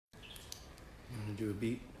Do a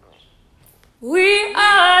beat. We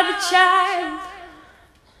are the child.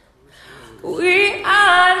 We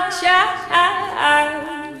are the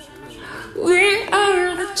child. We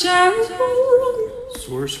are the child.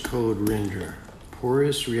 Source code render.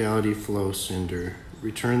 Porous reality flow sender.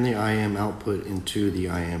 Return the I am output into the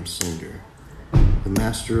I am sender. The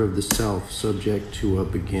master of the self, subject to a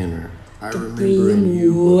beginner. I remember in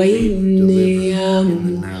you a fate delivered in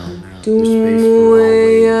the now. The space for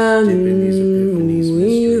always. Dip in these epiphanies,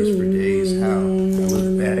 mysteries for days. How I look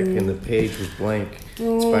back and the page was blank.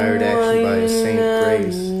 Inspired action by a Sainte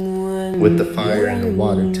Grace. With the fire and the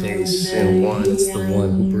water taste. And one's the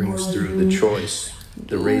one who brings through the choice.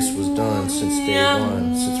 The race was done since day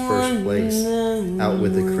one, since first place. Out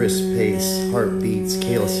with a crisp pace, heartbeats,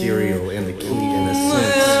 kale cereal, and the key in a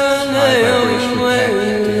sense. High vibration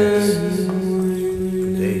tactic dance. For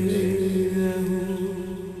days.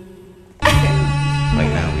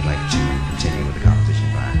 Right now, we'd like to continue with the composition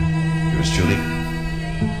by yours truly.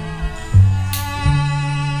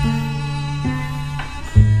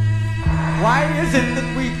 Why is it that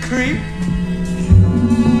we creep?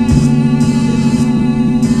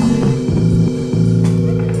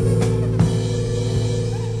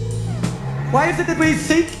 Why is it that we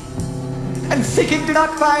seek, and seeking do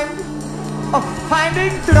not find, or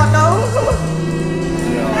finding do not know?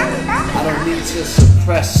 I don't need to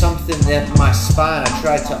suppress something that my spine I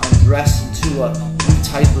tried to undress into a new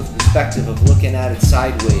type of perspective of looking at it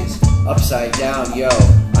sideways, upside down. Yo,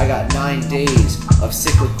 I got 9 days of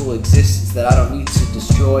cyclical existence that I don't need to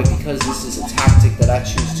destroy, because this is a tactic that I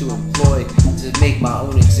choose to employ to make my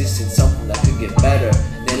own existence something that could get better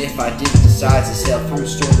than if I didn't decide to sail through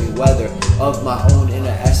stormy weather of my own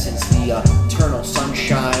inner essence, the eternal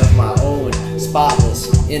sunshine of my own spotless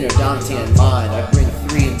inner Dantean mind. I bring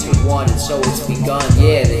 3 into 1, and so it's begun.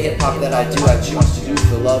 Yeah, the hip-hop that I do, I choose to do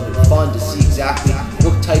for love and fun, to see exactly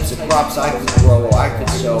what types of crops I could grow or I could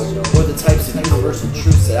sow, or the types of universal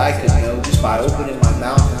truths that I could know just by opening my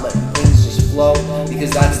mouth and letting things just flow,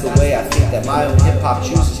 because that's the way I think that my own hip-hop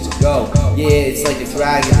chooses to go. Yeah, it's like a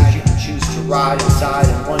dragon that you can choose to ride inside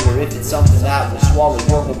and wonder if it's something that will swallow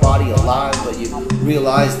your whole body alive, but you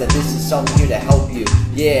realize that this is something here to help you.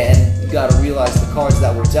 Yeah, and you gotta realize the cards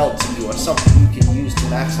that were dealt to you are something you can use to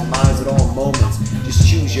maximize at all moments. Just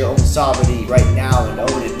choose your own sovereignty right now and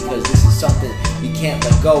own it, because this is something you can't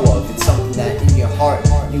let go of. It's something that in your heart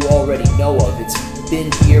you already know of. It's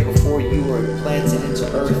been here before you were planted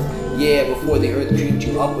into earth. Yeah, before the earth dreamed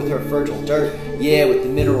you up with her fertile dirt. Yeah, with the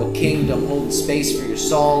mineral kingdom holding space for your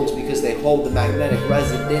songs, because they hold the magnetic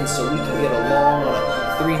resonance, so we can get along on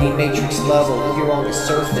a 3D matrix level here on the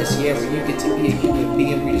surface. Yeah, where you get to be a human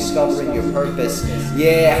being rediscovering your purpose.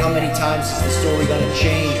 Yeah, how many times is the story gonna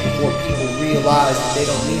change before people realize that they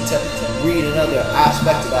don't need to read another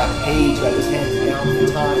aspect of that page that was handed down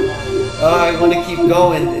through time? I want to keep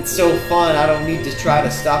going. It's so fun. I don't need to try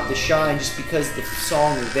to stop the shine just because the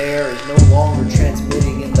song there is no longer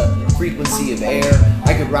transmitting in the frequency of air.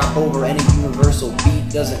 I could rap over any universal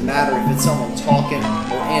beat. Doesn't matter if it's someone talking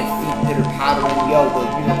or ant feet pitter-pattering. Yo, the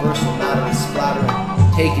universal matter is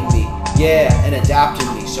splattering, taking me, yeah, and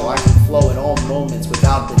adapting me, so I can flow in all moments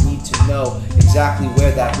without the need to know exactly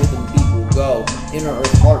where that rhythm beat will go. Inner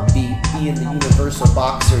earth heartbeat, being the universal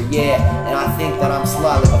boxer, yeah, and I think that I'm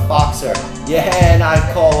sly like a foxer, yeah, and I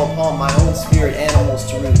call upon my own spirit animals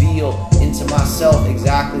to reveal into myself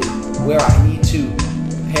exactly where I need to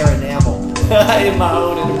repair enamel in my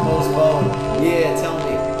own innermost bone. Yeah, tell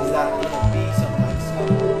me, is that gonna be sometime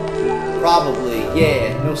soon? Probably,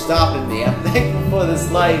 yeah, no stopping me. I'm thankful for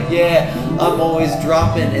this life, yeah. I'm always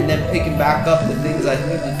dropping and then picking back up the things I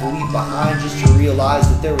needed to leave behind, just to realize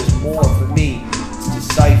that there was more for me to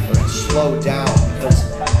decipher and slow down, because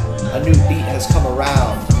a new beat has come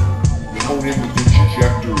around. Hone in with your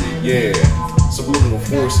trajectory, yeah. Subliminal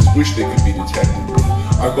forces wish they could be detected.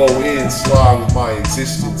 I go in, slide with my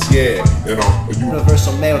existence, yeah. And I'm a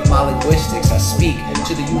universal man with my linguistics. I speak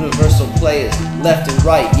to the universal players, left and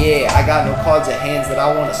right, yeah. I got no cards or hands that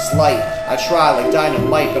I want to slight. I try like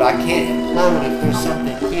dynamite, but I can't implode if there's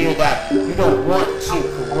something here that you don't want to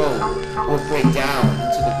corrode or break down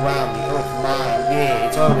into the ground. The earth mind, yeah,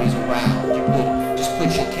 it's always around. You could just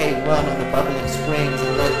put your K1 on the bubbling springs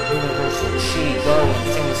and let universal chi go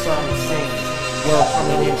and sing the song it sings. Yo,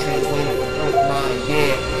 coming in, translated from earth mind,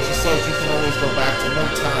 yeah. She says you can always go back to no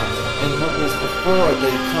time. And what was before the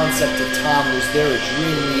concept of time, was there a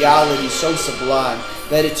dream reality so sublime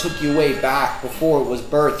that it took you way back before it was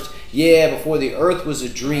birthed? Yeah, before the earth was a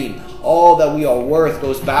dream. All that we are worth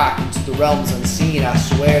goes back into the realms unseen. I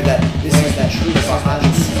swear that this is that truth behind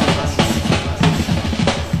the scenes.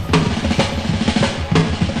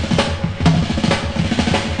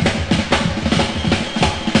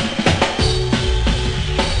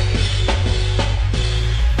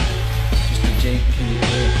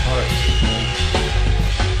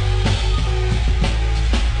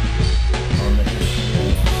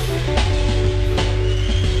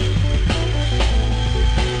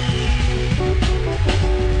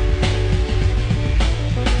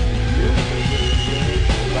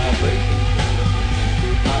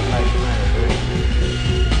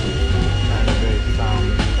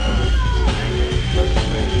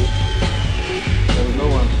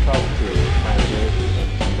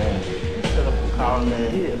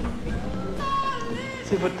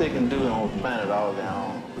 can do on the planet all their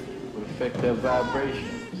own would affect their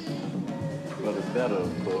vibrations for the better,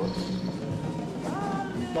 of course.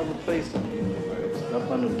 Another place in the universe,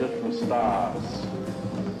 up under different stars.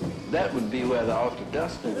 That would be where the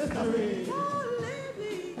ultra-dusting would come in.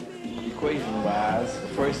 Equation-wise, the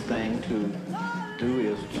first thing to do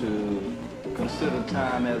is to consider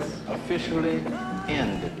time as officially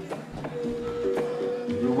ended.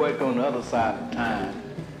 We work on the other side of time.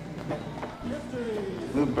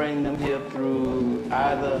 We bring them here through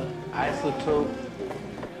either isotope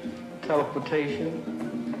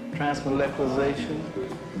teleportation, transmolecularization,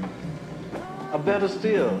 or better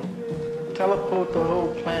still, teleport the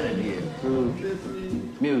whole planet here through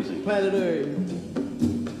music. Planet Earth.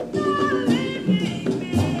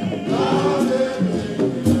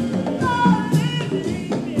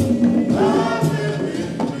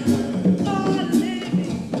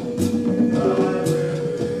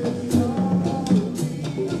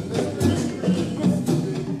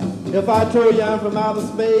 If I told you I'm from outer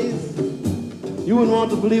space, you wouldn't want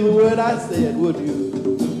to believe a word I said, would you?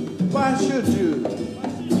 Why should you?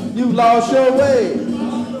 You've lost your way.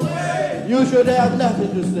 You should have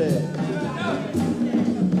nothing to say.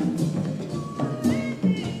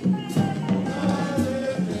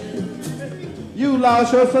 You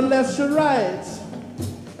lost your celestial rights.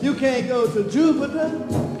 You can't go to Jupiter.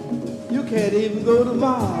 You can't even go to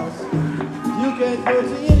Mars. You can't go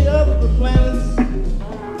to any other of the planets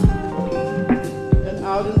and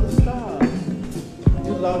out in the stars.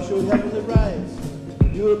 You lost your heavenly rights.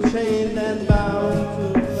 You're chained and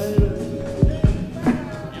bound to planet Earth.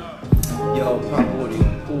 Yo,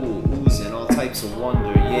 primordial pool, oozing all types of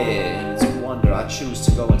wonder, yeah, and it's a wonder. I choose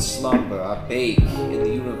to go and slumber. I bake in the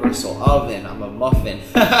universal oven. I'm a muffin.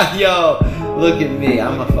 Yo, look at me.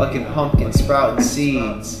 I'm a fucking pumpkin sprouting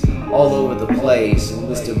seeds all over the place in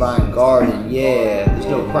this divine garden. Yeah, there's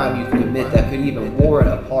no crime you can commit that could even warrant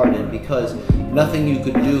a pardon, because nothing you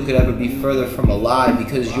could do could ever be further from a lie,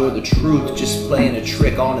 because you're the truth just playing a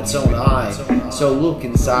trick on its own eye. So look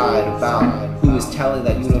inside about who is telling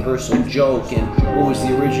that universal joke, and what was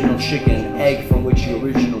the original chicken and egg from which you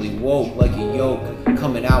originally woke, like a yolk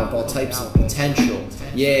coming out with all types of potential.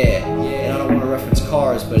 Yeah, and I don't want to reference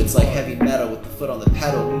cars, but it's like heavy metal with the foot on the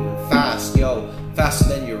pedal, moving fast, yo, faster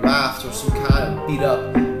than your raft or some kind of beat up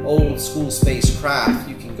old school spacecraft.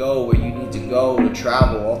 You can go where you need to go to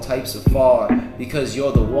travel all types of far, because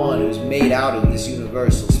you're the one who's made out of this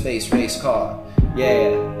universal space race car.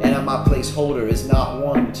 Yeah, and my placeholder is not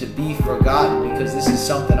one to be forgotten, because this is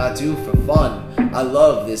something I do for fun. I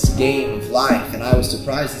love this game of life, and I was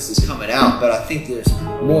surprised this is coming out, but I think there's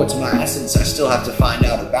more to my essence I still have to find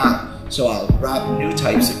out about. So I'll grab new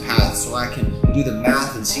types of paths so I can do the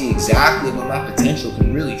math and see exactly what my potential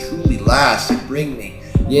can really truly last and bring me.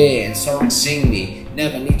 Yeah, and songs sing me,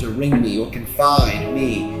 never need to ring me or confine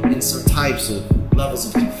me in some types of levels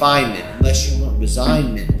of confinement, unless you want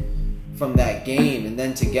resignment from that game, and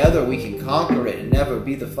then together we can conquer it and never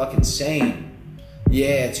be the fucking same.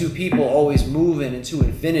 Yeah, two people always moving into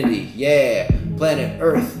infinity. Yeah, planet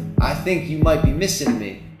Earth, I think you might be missing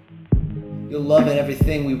me. You're loving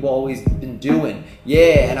everything we've always been doing.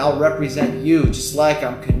 Yeah, and I'll represent you just like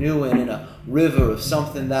I'm canoeing in a river of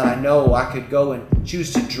something that I know I could go and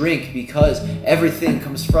choose to drink, because everything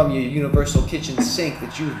comes from your universal kitchen sink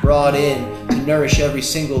that you've brought in to nourish every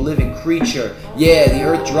single living creature. Yeah, the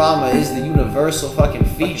Earth drama is the universal fucking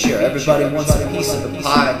feature. Everybody wants a piece of the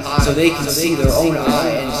pie so they can see their own eye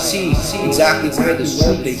and see exactly where the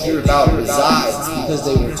smoke they hear about resides, because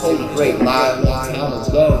they were told a great lie a long time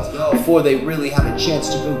ago before they really had a chance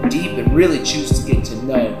to go deep and really choose to get to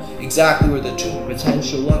know exactly where the true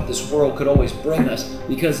potential of this world could always bring us,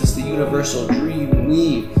 because it's the universal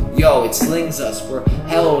Dreamweave. Yo, it slings us, we're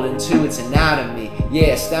held into its anatomy.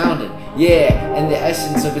 Yeah, astounding. Yeah, and the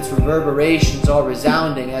essence of its reverberations are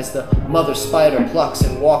resounding as the mother spider plucks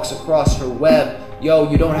and walks across her web. Yo,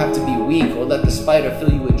 you don't have to be weak or let the spider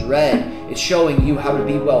fill you with dread. It's showing you how to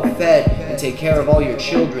be well fed and take care of all your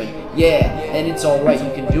children. Yeah, and it's alright,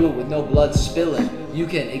 you can do it with no blood spilling. You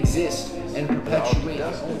can exist and perpetuate your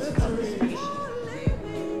own species.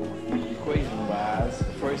 Equation-wise,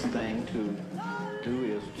 the first thing to do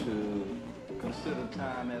is to consider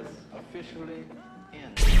time as officially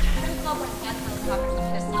ended.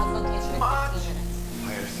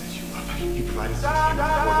 Fire sent you up. He provided some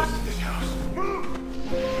orders to this house.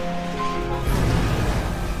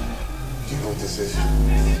 Do you know what this is? It's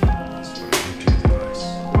a nuclear device.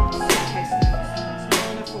 Small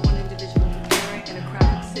enough for one individual to carry in a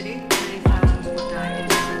crowded city. Many thousands will die in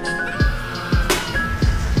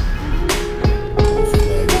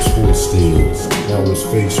Now it's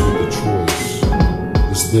faced with the choice.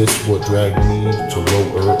 Is this what dragged me to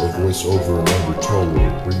lower a voice over an undertower?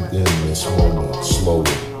 Breathe in this moment, slower.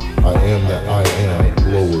 I am that I am,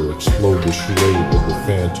 blower, explode the charade of the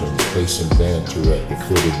phantom, placing banter at the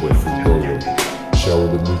foot of the freeloader. Shower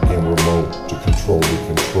the nuke and remote to control the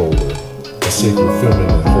controller. A sacred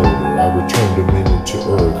feminine holder, I return dominion to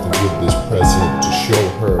earth and give this present to show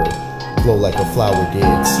her. Glow like a flower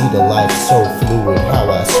did, see the life so fluid, how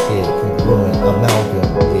I spit, congruent, amalgam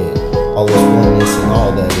it. All is oneness and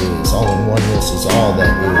all that is, all in oneness is all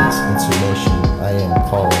that is. Insummation, I am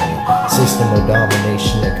calling it. System of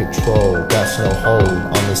domination and control, got no hold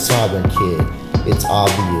on the sovereign kid. It's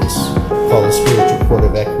obvious. Call a spiritual court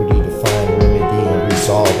of equity to find remedy and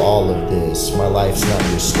resolve all of this. My life's not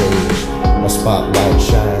your stage. My spotlight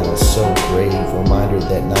shines so brave. Reminder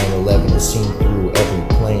that 9/11 is seen through every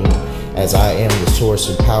plane. As I am the source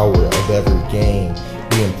and power of every game.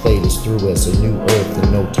 Being played as through as a new earth,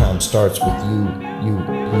 and no time starts with you.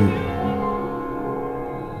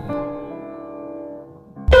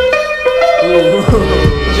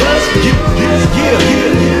 Just yeah.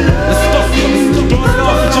 Let's start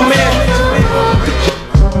off with your man.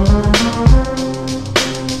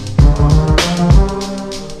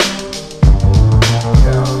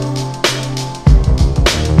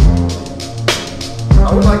 I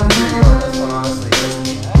would like to hear you on this one, honestly.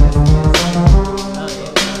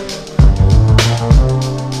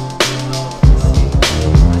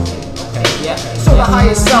 So the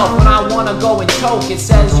highest self, when I wanna go and choke, it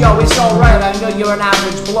says, yo, it's alright, I know you're an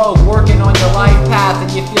average bloke, working on your life path,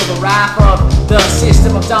 and you feel the wrath of the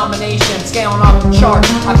system of domination, scaling off the chart.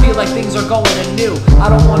 I feel like things are going anew. I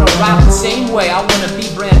don't wanna rap the same way, I wanna be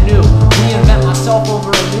brand new. Reinvent myself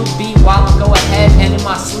over a new beat while I go ahead, and in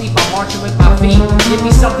my sleep I'm marching with my feet. Give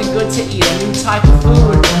me something good to eat, a new type of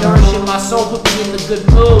food, nourishing my soul, put me in the good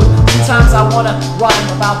mood. Sometimes I wanna rhyme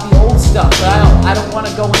about the old stuff, but I don't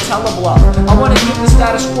wanna go and tell a bluff. I wanna give the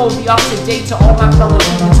status quo, be up to date to all my fellow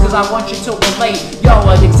humans, cause I want you to relate. Yo,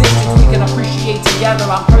 an existence we can appreciate together.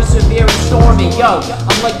 I'm persevering, stormy, yo.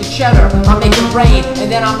 I'm like the cheddar, I make it rain,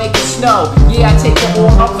 and then I make it snow. Yeah, I take the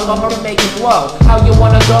ore up and I'm gonna make it blow. How you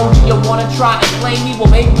wanna go? Do you wanna try and play me? Well,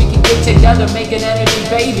 maybe we can get together, make an energy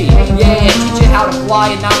baby. Yeah, teach you how to fly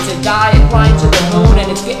and not to die, and flying to the moon,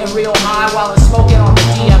 and it's getting real high while it's smoking on the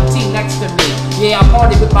DMT next to me. Yeah, I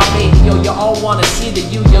party with my baby, yo, you all wanna see the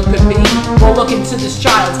you could be. Well, look into this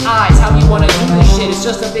child's eyes, how you wanna do this shit. It's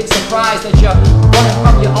just a big surprise that you're running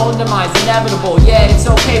from your own demise, inevitable. Yeah, it's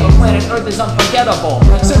okay, but planet Earth is unforgettable.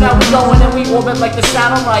 So now we going and we orbit like the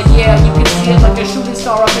satellite. Yeah, you can see it like a shooting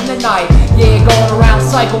star up in the night. Yeah, going around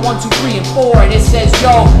cycle 1, 2, 3, and 4, and it says,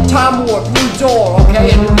 yo, time warp, new door, okay,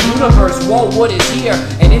 a new universe. Whoa, what is here?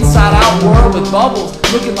 An inside-out world with bubbles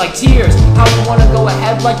looking like tears. How you wanna go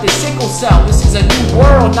ahead like the sickle cell? This is a new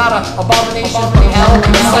world, not an abomination from hell.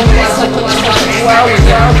 It's like well, you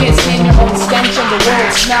can't stand your own stench on the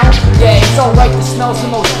world smell. Yeah, it's alright to smell's the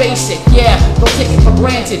most basic. Yeah, don't take it for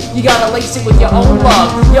granted. You gotta lace it with your own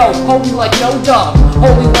love. Yo, holy like no dub,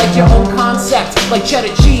 holy like your own concept, like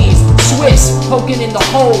cheddar cheese, Swiss, poking in the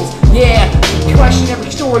holes. Yeah, question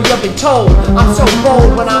every story you've been told. I'm so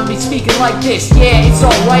bold when I'm speaking like this. Yeah, it's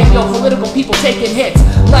alright, yo, political people taking hits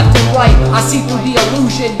left and right. I see through the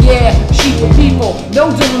illusion. Yeah, sheep with people, no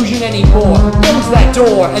delusion anymore. Close that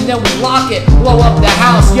door and then we lock it, blow up the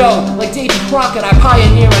house. Yo, like Davy Crockett, I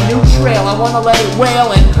pioneer a new trail. I wanna let it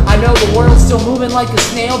wail, and I know the world's still moving like a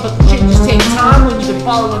snail, but the changes take time when you've been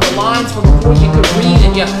following the lines from before you could read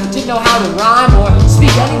and you didn't know how to rhyme or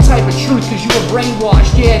speak any type of truth because you were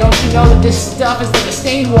brainwashed. Yeah, don't you know that this stuff is like a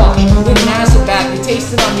stain wash in an acid bath? You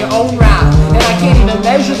taste it on your own rap, and I can't even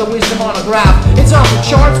measure the wisdom on a graph. It's off the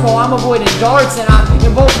charts while I'm avoiding darts, and I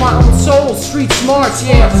invoke my own soul, street smarts.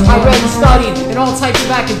 Yeah, I read and studied in all types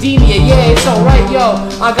of academia. Yeah, it's alright, yo,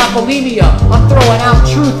 I got bulimia. I'm throwing out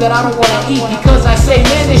truth that I don't want to eat because I say,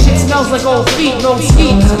 man, this shit smells like old feet, no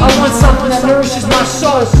skeet. I want something that nourishes my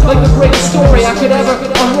soul, like the greatest story I could ever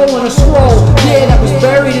unroll in a scroll. Yeah, that was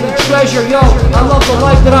buried in the treasure. Yo, I love the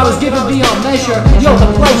life that I was given beyond measure. Yo, the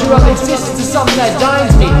pleasure of existence is something that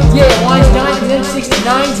dines me. Yeah, wine's dines and then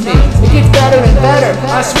 69's me. It gets better and better,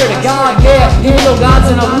 I swear to God. Yeah, even though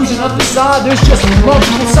God's an illusion of facade, there's just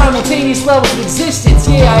multiple simultaneous levels of existence.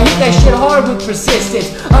 Yeah, I hit that shit hard with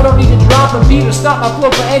persistence. I don't need to drop a beat or stop my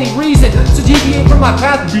flow for any reason. So deviate from my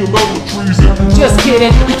path would be a level of treason. Just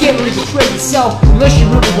kidding, you can't really betray yourself unless you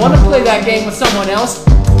really want to play that game with someone else.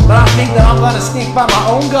 but I think that I'm gonna sneak by my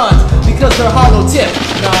own guns because they're hollow tip.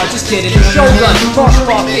 Nah, just kidding. They're shotguns, martial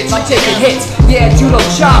law hits. I'm taking hits. Yeah, judo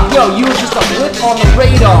chop. Yo, you were just a blip on the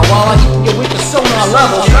radar while I hit you with the sonar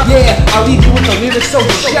level. Yeah, I leave you with the lyrics so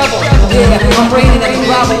disheveled. Yeah, I'm raining and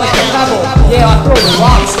gravel like a pebble. Yeah, I throw the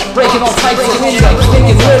rocks, breaking all types of windows,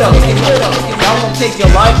 taking widows. I won't take your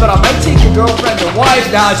life, but I might take your girlfriend or wife.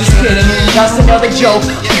 Nah, just kidding. That's another joke.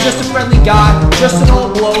 I'm just a friendly guy, just an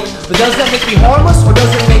old bloke. But does that make me harmless or does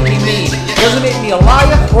it make me mean? Does it make me a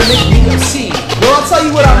liar or make me obscene? Well, I'll tell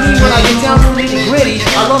you what I mean when I get down to nitty gritty.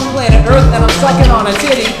 I love planet Earth and I'm sucking on a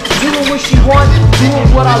titty. Doing what she wants, doing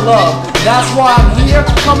what I love. That's why I'm here,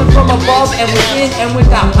 coming from above and within and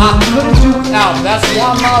without. I couldn't do without. That's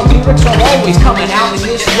why my lyrics are always coming out in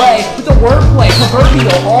this way. With the wordplay,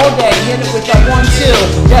 proverbial all day. Hit it with that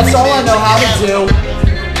 1-2. That's all I know how to do.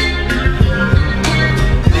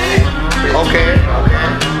 Okay.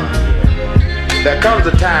 There comes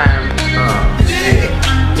a time.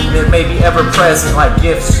 It may be ever present like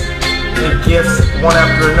gifts. And gifts, one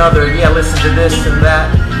after another. Yeah, listen to this and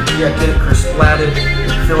that. Yeah, get it crisp-splatted.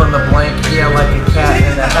 Fill in the blank. Yeah, like a cat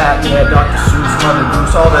in a hat. Yeah, Dr. Seuss, Mother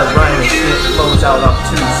Goose, all that rhyming shit flows out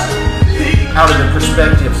obtuse. Out of the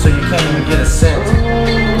perspective, so you can't even get a scent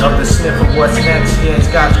of the sniff of what's next. Yeah, he's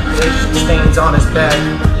got stains on his back.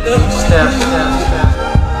 Step.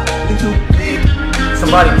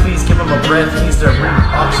 Somebody please give him a breath. He needs to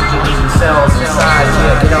oxygenate his cells inside.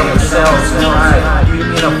 Yeah, get out of the cells. Right. You're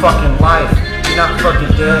in a fucking life. You're not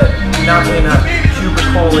fucking dead. You're not in a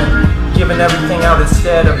cubicle and giving everything out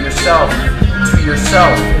instead of yourself to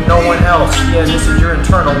yourself and no one else. Yeah, this is your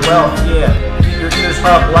internal wealth. Yeah, keep your ears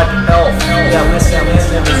up like an elf. Yeah, listen in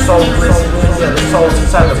and the soul listen in. Yeah, the soul's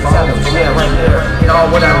inside the bones. Yeah, right there. You know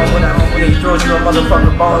what I mean? Yeah, he throws you a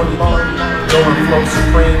motherfucking bone. Go and flow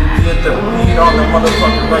supreme. Get the beat on the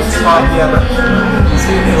motherfucking right spot. Yeah, he's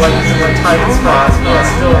hitting it like he's in the tight spots. Yeah,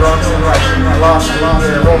 still rocks and like lost it.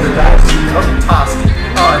 Yeah, roll the dice. Fucking tossed it.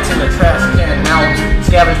 Oh, it's in the trash can now.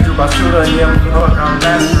 Scavenged through Basuda. Yeah, I'm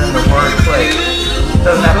mastering the wordplay.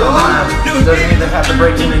 Doesn't have to rhyme. Doesn't even have to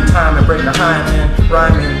break in time and break the high man.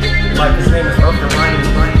 Rhyming like his name is Orca. Ryney.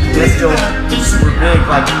 It's still super big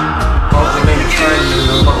like Orca maybe trying to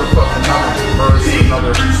do motherfucking another verse,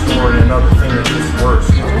 another story, another thing that gets worse,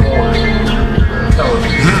 gets more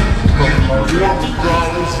intelligent.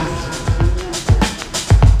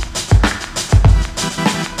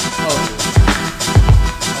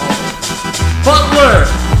 Butler,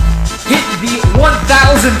 hit the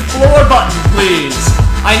 1000th floor button, please.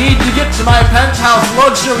 I need to get to my penthouse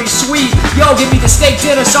luxury suite. Yo, give me the steak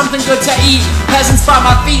dinner, something good to eat. Peasants by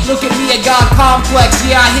my feet, look at me, a god complex.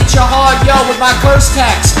 Yeah, I hit you hard, yo, with my curse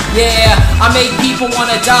text. Yeah, I make people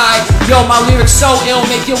wanna die. Yo, my lyrics so ill,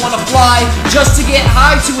 make you wanna fly. Just to get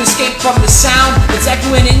high, to escape from the sound that's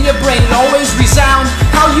echoing in your brain and always resound.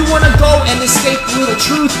 How you wanna go and escape the little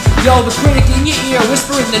truth? Yo, the critic in your ear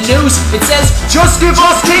whispering the news. It says, just give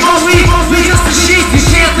us, take a leap. We're just a sheep, you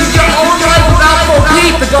can't live your own life without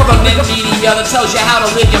belief. The government media that tells you how to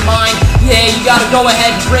live your mind. Yeah, you gotta go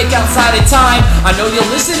ahead and break outside of time. I know you're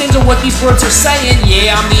listening to what these words are saying.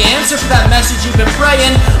 Yeah, I'm the answer for that message you've been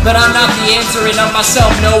praying, but I'm not the answer in of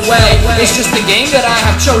myself, no way. It's just the game that I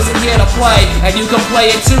have chosen here to play, and you can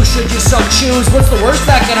play it too should you so choose. What's the worst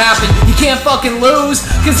that can happen? You can't fucking lose,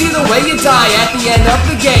 cause either way you die at the end of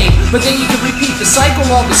the game. But then you can repeat the cycle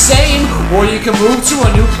all the same, or you can move to a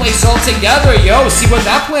new place altogether. Yo, see what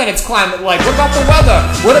that planet's climate like. What about the weather?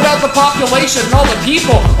 What about the population and all the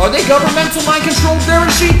people? Are they governmental mind controlled there in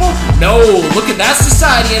sheeple? No, look at that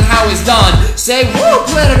society and how it's done. Say, woo,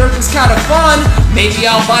 planet Earth is kind of fun. Maybe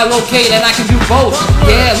I'll bilocate and I can do both.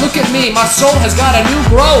 Yeah, look at me, my soul has got a new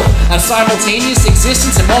growth. A simultaneous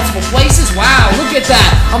existence in multiple places. Wow, look at that.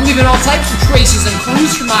 I'm leaving all types of traces and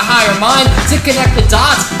clues from my higher mind to connect the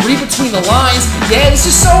dots, read between the lines. Yeah, this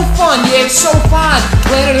is so fun. Yeah, it's so fun.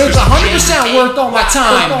 Planet Earth's 100% worth all my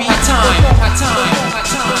time. All my time. All my time. All my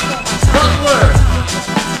time. Butler.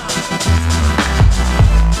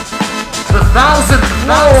 The 1000th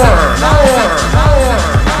floor.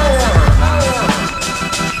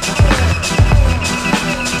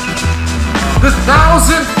 The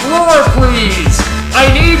 1000th floor, please. I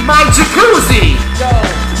need my jacuzzi.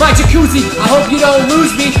 My jacuzzi, I hope you don't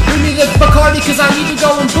lose me. Bring me the Bacardi cause I need to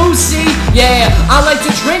go and booze, see? Yeah, I like to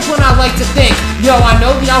drink when I like to think. Yo, I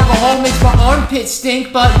know the alcohol makes my armpits stink,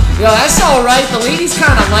 but yo, that's alright, the ladies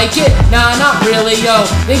kinda like it. Nah, not really, yo,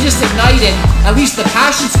 they just ignite it. At least the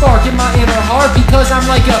passion spark in my inner heart, because I'm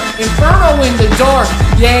like a inferno in the dark.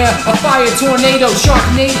 Yeah, a fire tornado,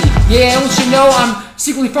 Sharknado. Yeah, don't you know I'm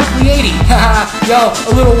secretly from creating. Haha, yo,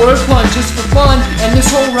 a little wordplay just for fun, and this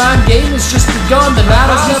whole rhyme game is just begun. The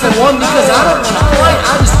battle's never won because I don't wanna fight.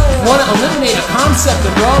 I just wanna eliminate a concept of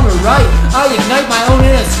wrong or right. I ignite my own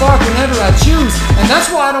inner spark whenever I choose, and that's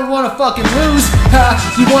why I don't wanna fucking lose. Ha,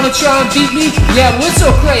 you wanna try and beat me? Yeah, well, it's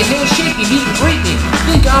okay. Hands shake me, meet and greet me.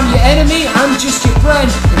 Think I'm your enemy? I'm just your friend.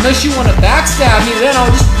 Unless you wanna backstab me, then I'll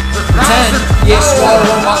just pretend. Yeah, swallow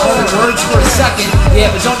on my own words for a second. Yeah,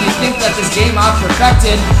 but don't you think that this game I've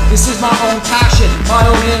perfected? This is my own passion, my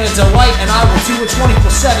own inner delight, and I will do it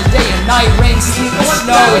 24/7, day and night. Rain, sleet, and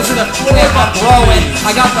snow. It's the plant I'm growing.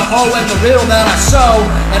 I got the hoe and the riddle that I sow,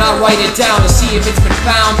 and I write it down to see if it's been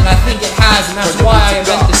found, and I think it has, and that's why I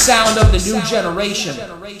invent the sound of the new generation.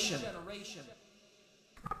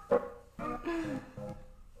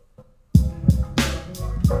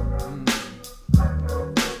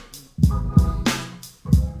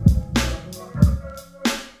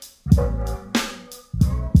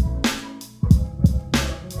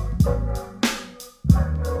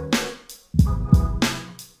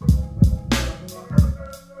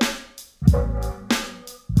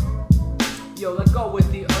 Yo, let's go with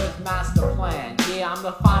the Earth Master Plan. Yeah, I'm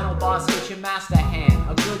the final boss, get your master hand.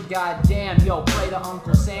 A good goddamn, yo, pray to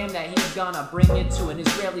Uncle Sam that he's gonna bring it to an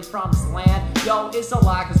Israeli promised land. Yo, it's a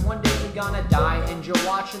lie, cause one day you're gonna die, and you're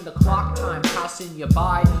watching the clock time passing you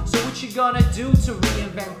by. So what you gonna do to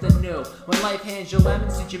reinvent the new? When life hands you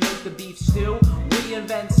lemons, did you make the beef stew?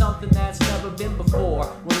 Reinvent something that's never been before.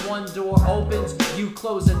 When one door opens, you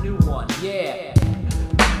close a new one, yeah.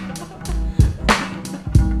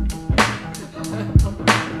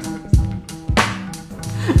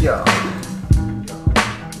 Yo.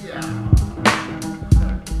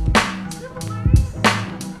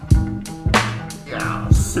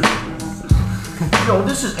 Yo,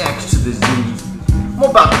 this is X to the Z. I'm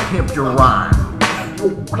about to pimp your rhyme. Yo,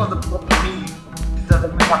 what other me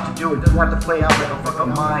doesn't know what to do. It doesn't have to play out like a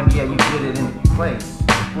fucking mime. Yeah, you get it in place.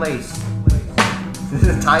 This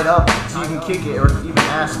is tied up so you can kick it, or even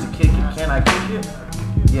ask to kick it. Can I kick it?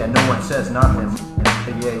 Yeah, no one says nothing.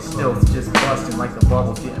 Yeah, it's still just busting like the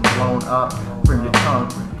bubbles getting blown up from your tongue.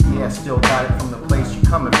 Yeah, still got it from the place you're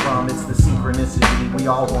coming from. It's the synchronicity we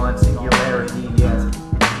all want, singularity, yes.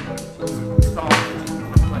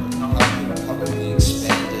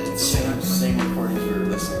 Expanded same recordings we were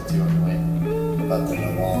listening to anyway about the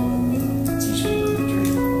long to teach me the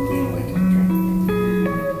dream, being awake in the dream.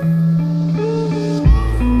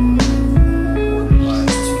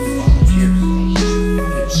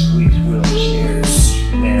 Sweet wheelchairs,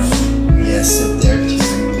 man. Yeah, sit there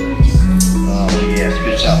just yeah,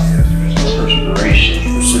 spits out perspiration,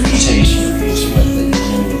 precipitation, sweat that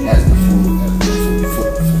you knew as the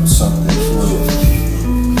food, something fluid.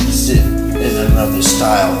 Sit in another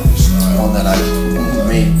style, one that I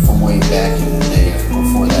made from way back in the day,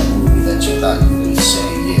 before that movie that you thought you would say,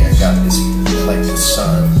 yeah, I got this, like the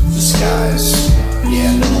sun, the skies,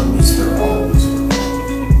 yeah, no one meets their own.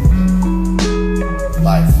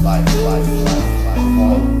 Life.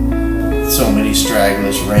 So many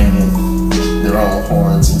stragglers ringing their own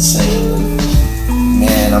horns and singing.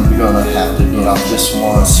 Man, I'm gonna have to get off this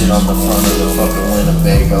one, sit on the front of the fucking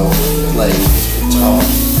Winnebago, play guitar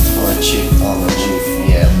for a chick on the roof.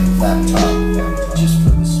 Yeah, laptop, just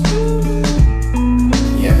for this.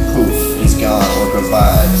 Yeah, poof, he's gone. Orca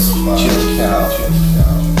vibes, chill cow.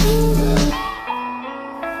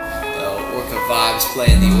 Vibes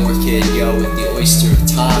playing the orchid, yo, with the oyster of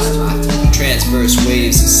time. Transverse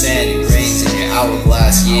waves of sand and grains in your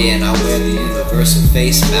hourglass, yeah, and I wear the universal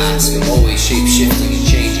face mask. I'm always shape-shifting and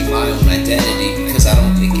changing my own identity, because I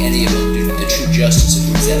don't think any of them do the true justice of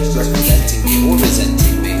representing me or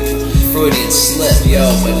resenting me. Freudian slip, yo,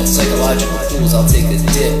 but in psychological pools I'll take a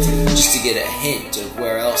dip, just to get a hint of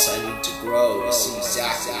where else I need to grow, to see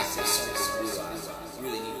exactly if there's something new I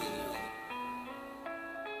really need to know.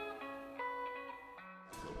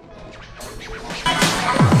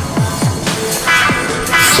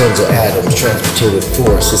 Sons of atoms, transported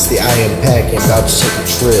force. It's the I am packing, about to take a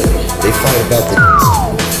trip. They fight about the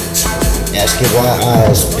asking why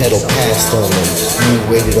eyes pedal past on them. You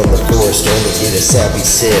waited on the forest to only get a savvy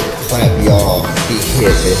sip. Clap y'all, be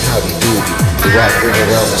hip and howdy doody. The rock ring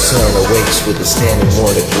around the sun awakes with a standing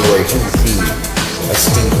morning glory to the feet. A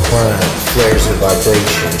steep climb, flares of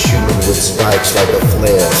vibration, shooting with spikes like a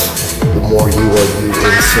flare. The more you are you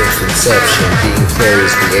in since inception, being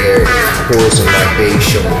carries the air, pours in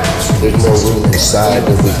libation. There's more room inside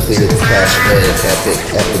when we clear the cash bed.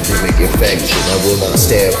 Epidemic infection. I will not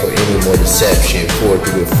stand for any more deception. Pour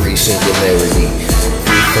through a free singularity,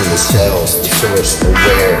 free from the cells, the source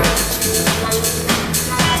aware.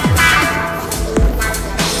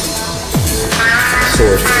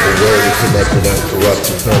 source, the rarely connected,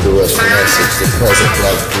 uncorrupted, ponderous from essence, the present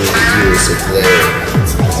like through the years of glare.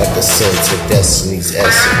 At the sense of destiny's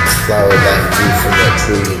essence, flower like grew from that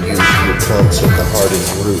tree and you, your plums with the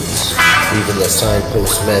hardest roots. Even the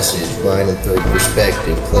signpost message, blind and third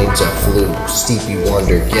perspective, claims I flew, steepy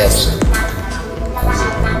wonder guessing.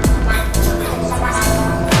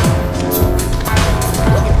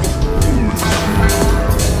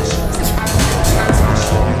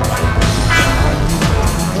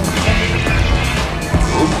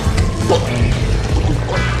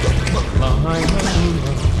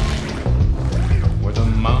 Where the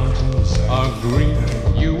mountains are green,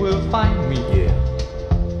 you will find me here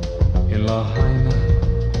in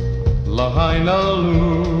Lahaina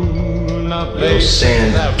Luna Bay. Those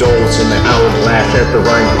Sandals in the hourglass at the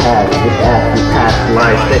Ryney path. Just ask your past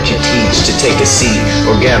life that you teach to take a seat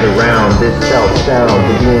or gather round. This self-sound,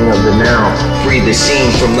 the being of the now. Free the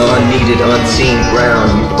scene from the unneeded, unseen ground.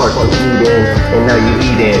 You spark the heat in, and now you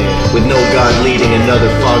eat in. With no God leading another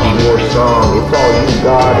foggy war song. It's all you,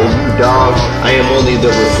 God, or you, dog. I am only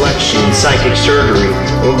the reflection, psychic surgery.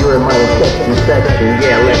 And you're in my infection section.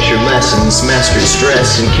 Yeah, lecture lessons, mastered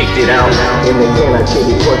stress and kicked it out. And again, I take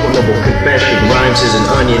a questionable confession. Rhymes as an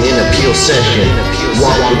onion in a peel session.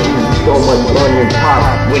 Walk with you, so much onion pop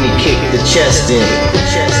when you kick the chest in.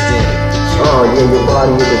 Oh yeah, your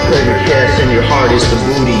body is a treasure chest and your heart is the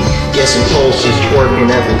booty. Guessing pulses twerking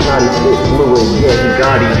as the tiny spit fluid. Yeah, you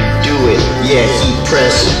gotta do it. Yeah, heat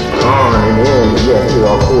press on and in. Yeah, here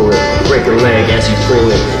I'll pull it. Break a leg as you pull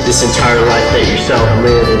it. This entire life that yourself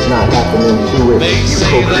live is not happening to it. You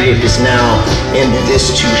co-create this now, and this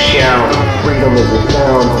too shall. Freedom is a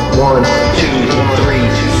sound. 1, 2, 3,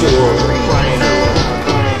 4.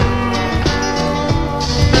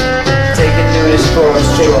 Taking news for a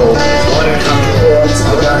stroll. Water comes towards,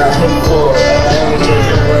 I got a hook for. I only just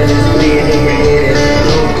know what is bleeding in your head.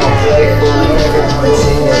 Room complete full of everyone's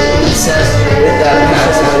in it. Obsessed with that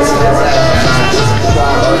past, with that past.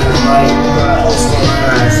 Fly on the mic, all slow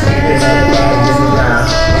fast. Keeping that vibe in the ground.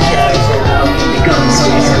 The character now becomes so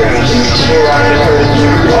strange. We're on the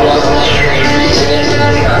earth, all of the strange.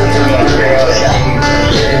 Really on the girl,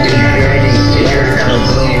 Serenity, in your kind of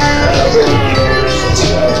bloom.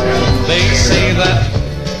 They say that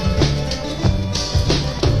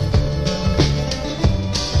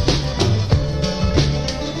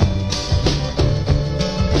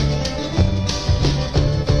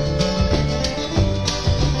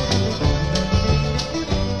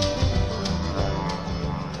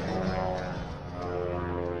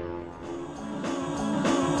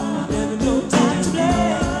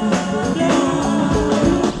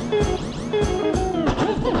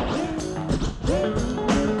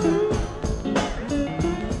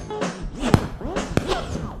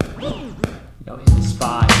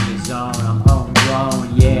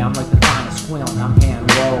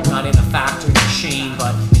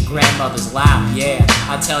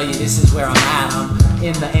this is where I'm at. I'm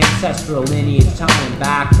in the ancestral lineage, tying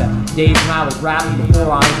back to days when I was rapping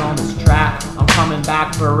before I was on this track. I'm coming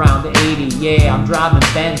back for around 80, yeah. I'm driving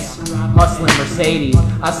Benz, hustling Mercedes.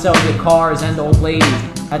 I sell you cars and old ladies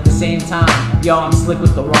at the same time. Yo, I'm slick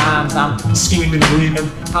with the rhymes, I'm scheming, dreaming.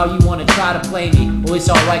 How you wanna try to play me? Well, it's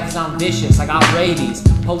alright cause I'm vicious, I got rabies.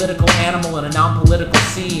 Political animal in a non-political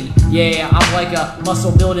scene. Yeah, I'm like a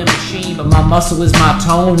muscle building machine, but my muscle is my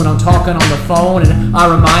tone when I'm talking on the phone, and I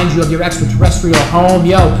remind you of your extraterrestrial home.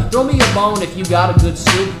 Yo, throw me a bone if you got a good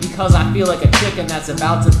soup, because I feel like a chicken that's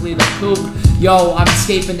about to flee the coop. Yo, I'm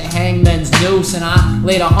escaping the hangman's noose, and I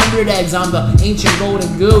laid 100 eggs on the ancient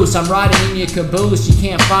golden goose. I'm riding in your caboose, you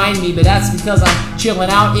can't find me, but that's because I'm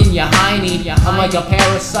chilling out in your hiney. I'm like a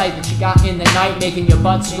parasite that you got in the night, making your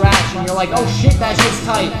butt scratch, and you're like, oh shit, that shit's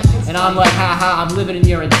tight. And I'm like, haha, I'm living in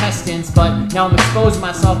your intestines, but now I'm exposing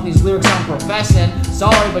myself in these lyrics I'm professing.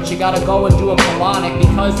 Sorry, but you gotta go and do a colonic,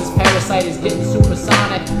 because this parasite is getting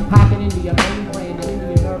supersonic, hacking into your mainframe and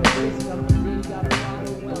into your nervous system. You gotta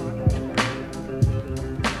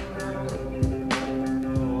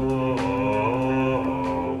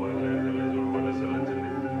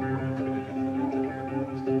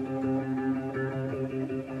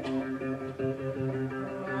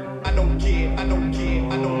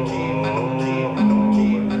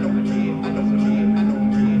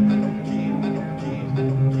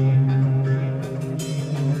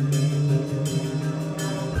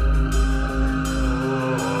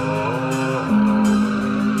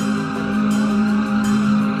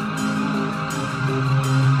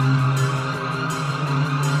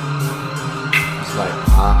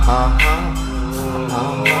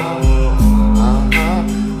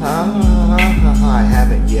I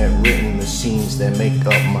haven't yet written the scenes that make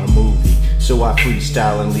up my movie. so I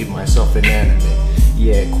freestyle and leave myself inanimate.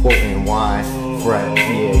 Yeah, quoting why, right,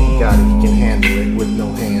 yeah, he got it, he can handle it with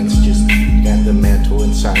no hands, just got the mantle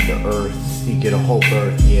inside the earth. You get a whole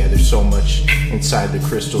earth, yeah, there's so much inside the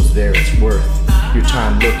crystals there, it's worth your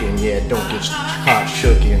time looking, yeah, don't get caught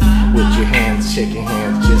shookin' with your hands, shaking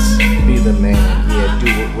hands, just be the man, yeah,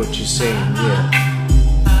 do what you're saying,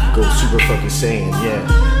 yeah, go super fucking saiyan, yeah,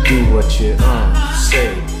 do what you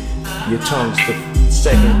say, your tongue's the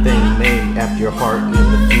second thing made after your heart in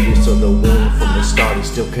the fetus of the womb from the start is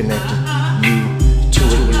still connected you to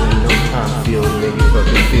it, you ain't no time to feel it, maybe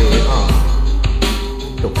fucking feel it,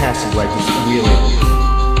 don't pass it like it's wheeling.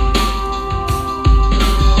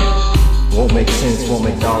 Won't make sense, won't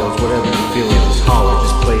make dollars, whatever you feel it, just holler,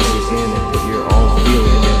 just place it in and put your own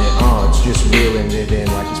feeling in it, it's just reeling it in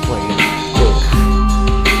like it's playing hook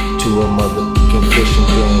to a motherfucking fishing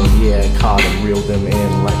game, yeah, caught and reeled them in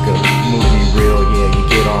like a movie reel, yeah, you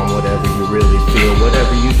get on whatever you really feel,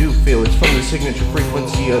 whatever you do feel, it's from the signature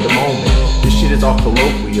frequency of the moment, this shit is all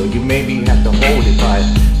colloquial, you maybe have to hold it by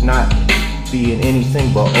not being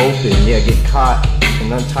anything but open, yeah, get caught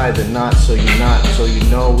and untie the knot so you're not, so you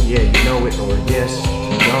know, yeah, you know it, or yes,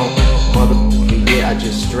 you don't, motherfucker, yeah, I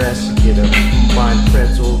just stress, get a fine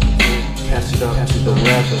pretzel, pass it up to the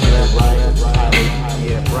left, right,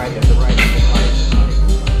 yeah, right, at the right,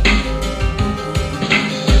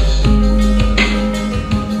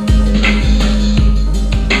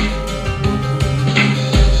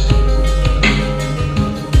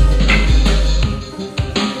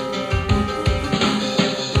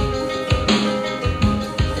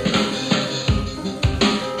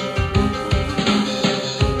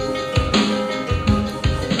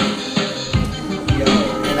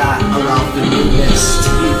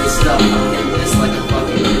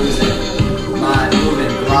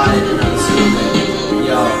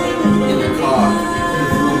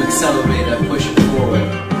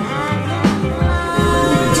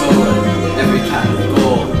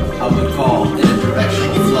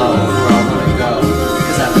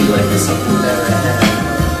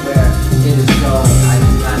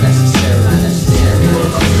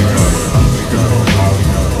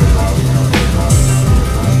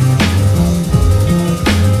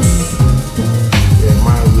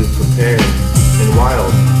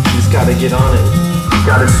 get on it.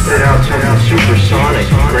 Gotta spit out something supersonic,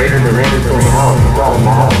 greater than anything else.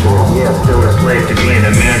 Yeah, still a slave to being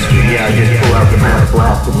a master. Yeah, I just pull out the math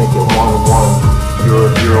blast to make it 1-1.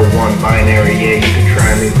 0-0-1 binary. Yeah, you can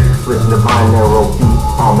try me. Listen to binary beat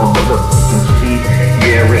on the motherfucking sheet.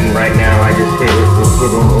 Yeah, written right now. I just hit it. Just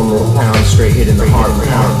hitting in the town, straight hitting the heart.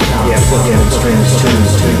 Yeah, fucking extremes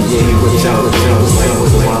tunes. Yeah, he whips out the tunes like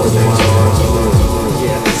with the wild things.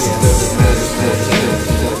 Yeah,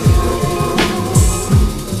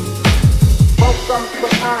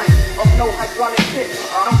 of no hydraulic shit.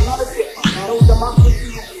 I'm not a dick. No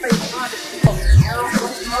democracy is fake honesty.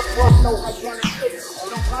 No hydraulic shit.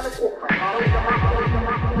 No politics.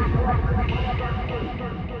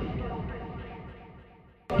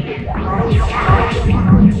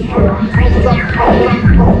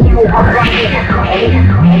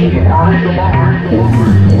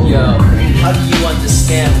 Yo, how do you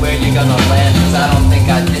understand where you're gonna land? Cause I don't think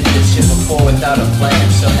I did this shit before without a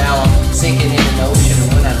plan. So now I'm sinking in an ocean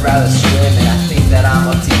when I'd rather swim. And I think that I'm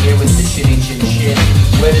up to here with the shitty shit.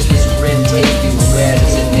 Where does this grin take you? Where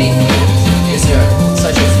does it make you? Is there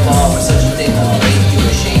such a flaw or such a thing that will make you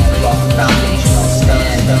a shape off a foundational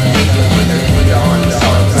stand? Make you wither and put your arms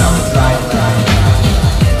solid ground and dry land.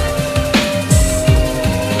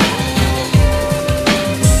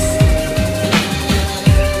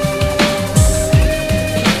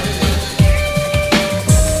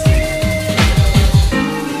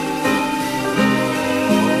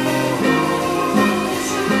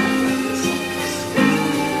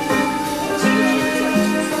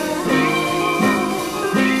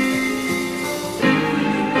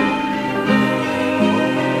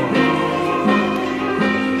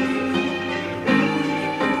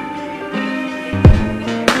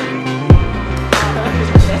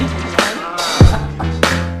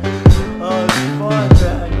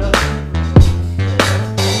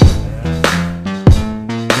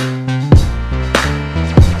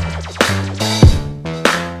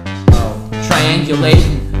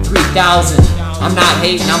 Triangulating 3,000. I'm not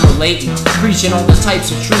hating, I'm relating. Preaching all the types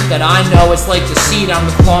of truth that I know. It's like the seed, I'm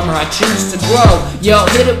the farmer, I choose to grow. Yo,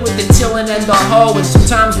 hit it with the tillin' and the hoe. And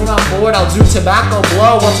sometimes when I'm bored, I'll do tobacco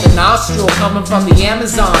blow up the nostril coming from the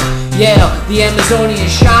Amazon. Yeah, the Amazonian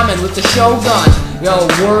shaman with the shogun. Yo,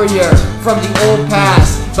 warrior from the old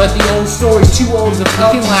past. But the old story's too old to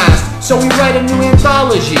fucking last. So we write a new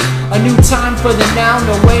anthology, a new time for the now.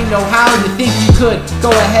 No way, no how. You think you could go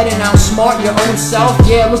ahead and outsmart your own self?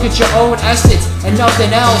 Yeah, look at your own essence and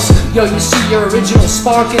nothing else. Yo, you see your original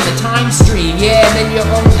spark in the time stream. Yeah, and then your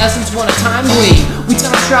own essence want a time leap. We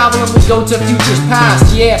time travel and we go to futures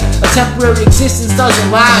past. Yeah, a temporary existence doesn't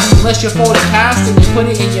last unless you're photocast and you put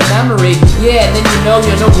it in your memory. Yeah, and then you know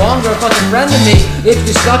you're no longer a fucking friend to me if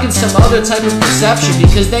you're stuck in some other type of perception,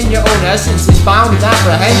 because then your own essence is bound in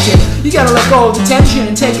apprehension. You gotta let go of the tension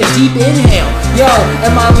and take a deep inhale. Yo,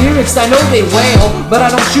 and my lyrics, I know they wail, but I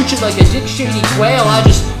don't shoot you like a dick shitty quail. I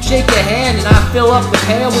just shake your hand and I fill up the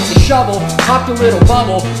pail with the shovel, pop your little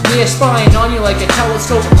bubble, yeah, spying on you like a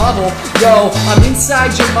telescope Hubble. Yo, I'm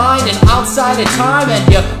inside your mind and outside of time, and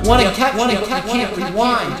you wanna catch me, but you can't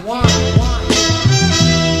rewind.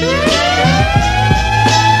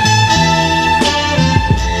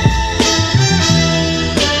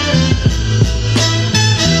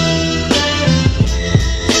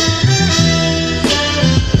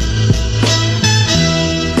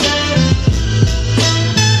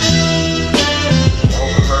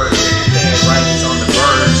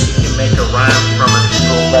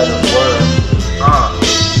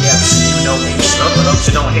 So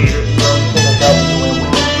don't hate it, bro. You put a W and win.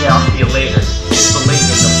 Yeah, I'll see you later. Believe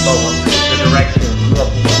in the flow, the direction. Yeah,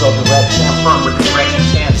 you go direct, stand firm with the direction,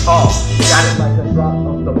 stand tall. Got it like a drop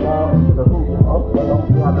of the ball into the hoop. Up, but don't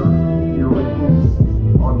gather your rhythms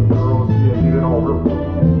on your girls. Yeah, get it all real quick.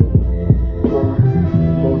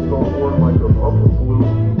 Flow's gonna work like a upper flute.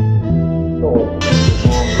 Oh,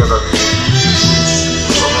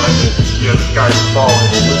 yeah, the sky is falling.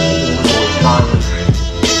 The wind is flying.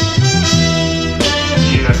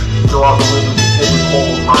 Go out the window and pull the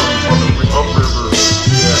cold line from the upriver.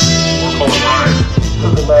 Yeah, or cold line.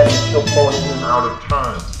 Because the land is still flowing in and out of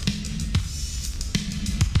time.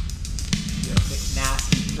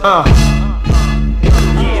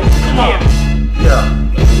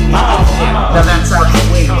 Now that's out the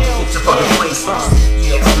way. It's a fucking place.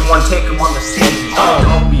 Yeah, everyone take them on the stage.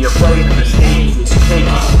 Don't be afraid of the stage. It's taking.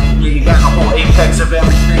 Yeah, you got the whole apex of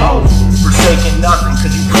everything. Forsaking nothing,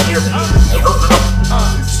 cause you can hear me. Open up.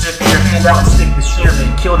 Stick your hand out and stick the spear, then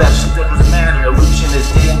kill that shit that doesn't matter. Illusion is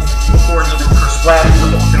dead before it even persuaded.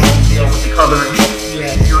 Don't deal with the color.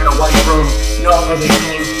 Yeah, you're in a white room, no other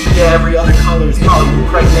thing. Yeah, every other color is probably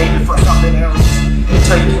impregnated for something else.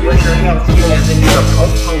 Until you get your health, yeah, then you're a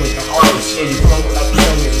poet, an artist. Yeah, you flow up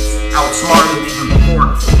showing outsmarted even before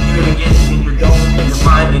you even get in your dome, in your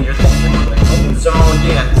mind, and you're thinking in the open zone.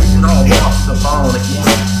 Yeah, you're all off the bone again.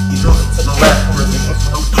 You throw it to the left or the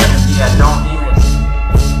yeah, don't even.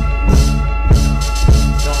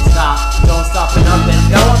 Don't stop for nothing.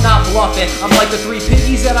 No, I'm not bluffing. I'm like the three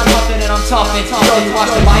piggies that I'm huffing and I'm toughing. Yo, you watch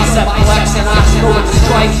the bicep flex and I go with the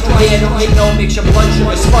strike. Yeah, don't make no mix your blood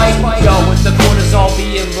sugar spike. Yo, with the cortisol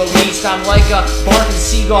being released, I'm like a barking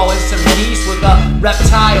seagull and some geese with a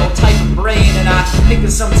reptile type of brain. And I think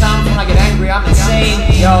that sometimes when I get angry, I'm insane.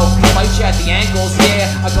 Yo, I bite you at the ankles. Yeah,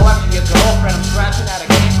 I go after your girlfriend. I'm scratching at her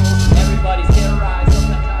ankles. Everybody's terrorized.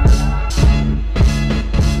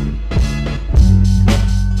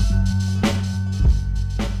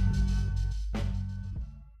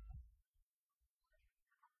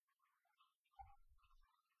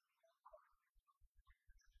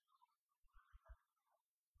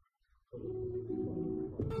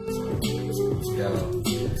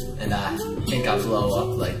 And I think I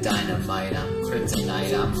blow up like dynamite. I'm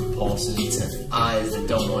kryptonite. I'm repulsive to eyes that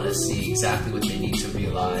don't want to see exactly what they need to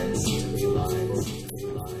realize.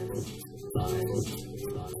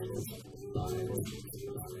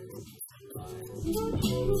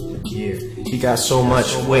 Yeah, he got so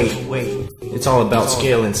much weight. It's all about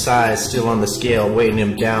scale and size. Still on the scale, weighing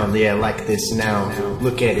him down. Yeah, like this now.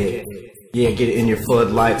 Look at it. Yeah, get it in your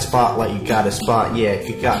floodlight spotlight, you got a spot. Yeah, if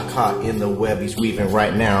you got caught in the web he's weaving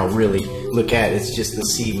right now, really look at it, it's just the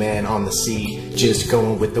sea, man, on the sea, just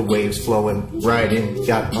going with the waves flowing right in,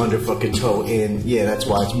 got under fucking toe in. Yeah, that's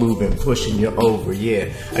why it's moving, pushing you over.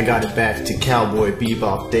 Yeah, I got it back to cowboy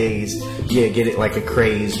bebop days. Yeah, get it like a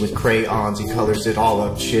craze with crayons, he colors it all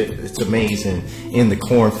up, shit, it's amazing. In the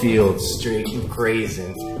cornfields, straight and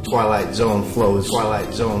crazing. Twilight Zone flows,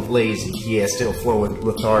 Twilight Zone lazy, yeah, still flowing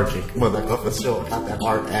lethargic. Motherfucker still got that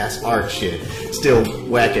art-ass art shit. Still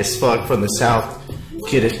whack as fuck from the south.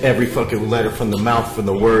 Get it every fucking letter from the mouth, from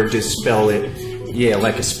the word, just spell it. Yeah,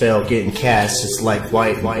 like a spell getting cast, it's like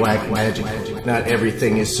white and black magic. Not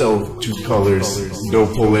everything is so two colors. No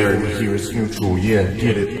polarity here is neutral, yeah,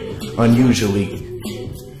 get it. Unusually.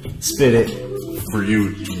 Spit it. For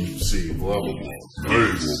you to see.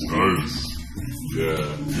 Nice, nice. Yeah,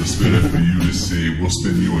 we'll spin it for you to see. We'll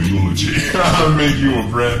spin you a eulogy. Make you a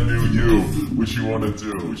brand new you. What you want to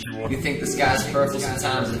do? What you want? You think the sky's purple,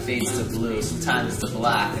 sometimes it fades to blue, sometimes it's to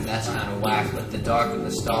black, and that's kind of whack. But the dark and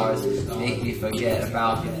the stars make me forget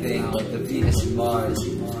about the thing like the Venus and Mars.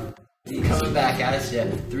 Coming back at ya,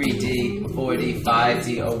 3D, 4D,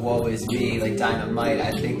 5D, oh woe is me, like dynamite.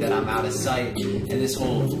 I think that I'm out of sight, and this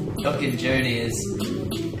whole fucking journey is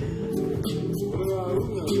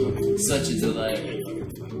such a delight.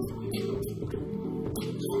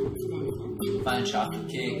 Fine chocolate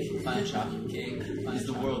cake, fine chocolate cake, is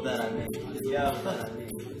the world that I made. Yo,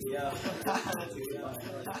 yo.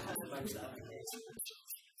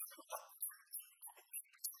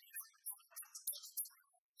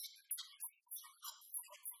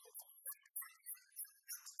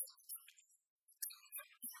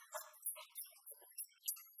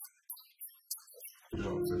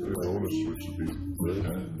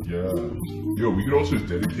 Yeah. Yo, we could also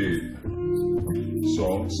dedicate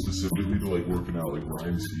songs specifically to like working out like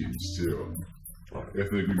rhyme schemes too. I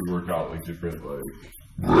feel like we could work out like different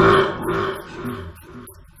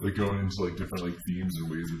like going into like different like themes and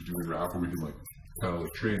ways of doing rap, where we can like kind of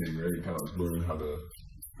like training, right? Kind of like learn how to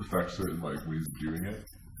perfect certain like ways of doing it.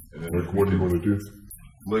 And then like what do you want to do?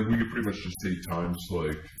 Like we could pretty much just take time to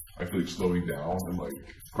like, I feel like slowing down and like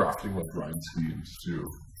crafting like rhyme schemes too.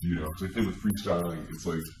 You know, because I feel with freestyling, it's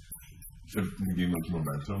like it can gain like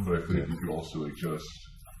momentum, but I feel like you could also like just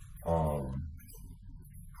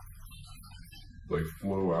like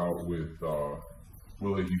flow out with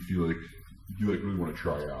what like you feel like you like really want to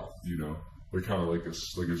try out. You know, like kind of like a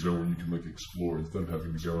zone you can like explore instead of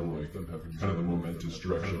having zone like kind of the momentous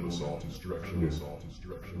direction of the song.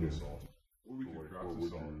 Or we could craft a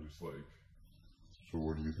song just like. So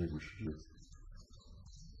what do you think we should do?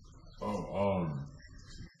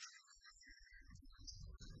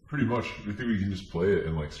 Pretty much, I think we can just play it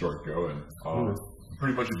and like start going.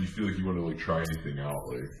 Pretty much, if you feel like you want to like try anything out,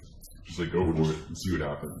 like just like go for it and see what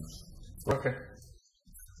happens. Okay.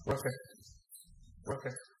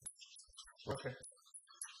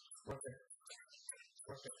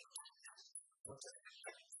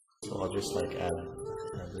 So I'll just like add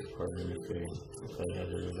it for anything if I have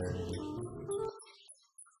it in there.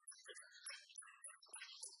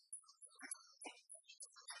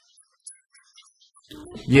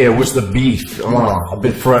 Yeah, what's the beef? I've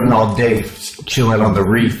been fronting all day, chilling on the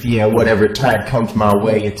reef. Yeah, whatever tide comes my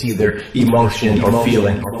way, it's either emotion or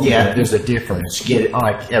feeling. Yeah, there's a difference. Get it?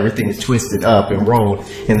 Like everything is twisted up and rolled,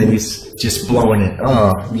 and then he's just blowing it.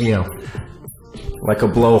 Yeah, like a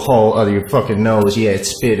blowhole out of your fucking nose. Yeah,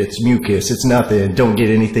 it's spit, it's mucus, it's nothing. Don't get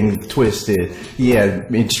anything twisted. Yeah,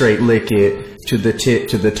 straight lick it to the tip,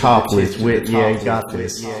 to the top with wit. Yeah, you got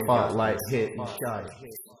this. Spotlight hit, you shot it.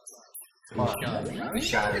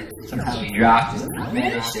 Shot it. Somehow he dropped it.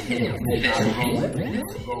 Managed to hit it.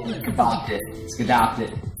 Kabopped it. Skadopped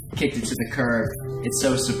it. Kicked it to the curb. It's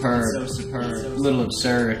so superb. A little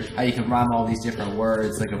absurd how you can rhyme all these different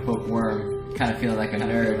words like a bookworm. Kind of feeling like a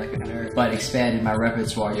nerd. But expanded my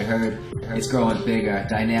repertoire, you heard. It's growing bigger,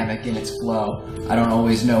 dynamic in its flow. I don't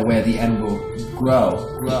always know where the end will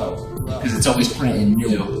grow. Because it's always brand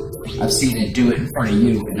new. I've seen it do it in front of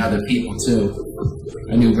you and other people too.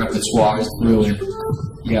 A new repertoire is brewing.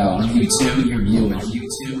 Yo, on YouTube, you're viewing.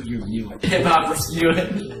 Hip hop is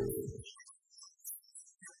viewing.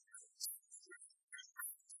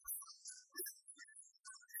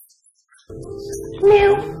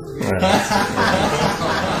 No.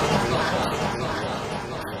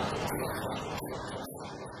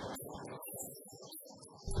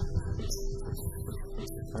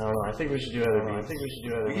 I don't know. I think we should do other beats. We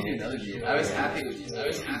can do another beat. I was happy to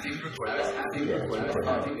record that.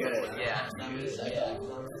 Yeah.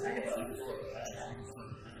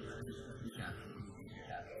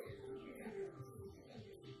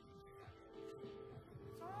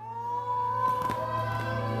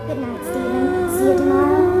 Good night, Stephen. See you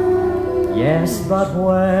tomorrow. Yes, but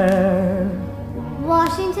where?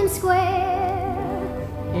 Washington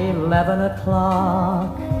Square. 11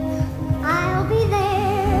 o'clock. I'll be there.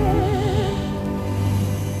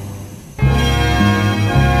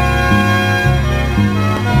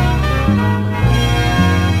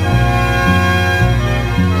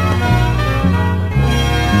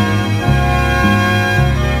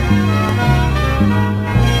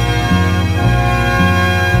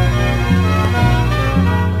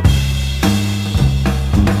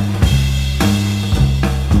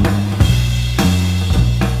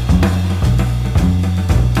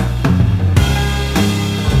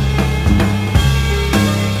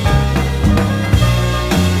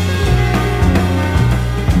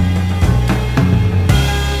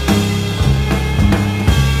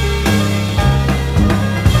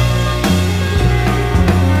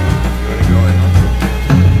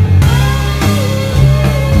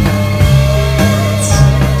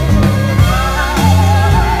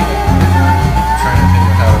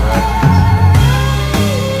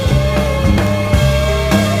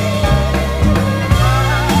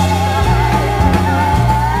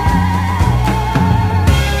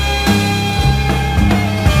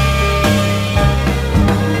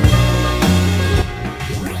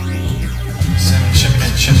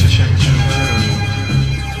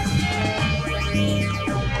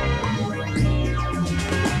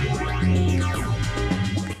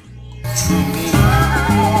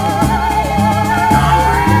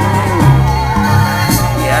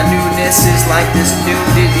 this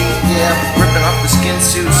nudity, yeah, ripping off the skin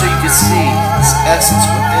suit so you can see this essence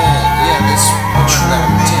within. Yeah, this one that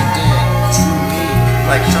I'm tipped in, true me,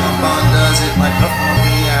 like Sean Bond does it, like up on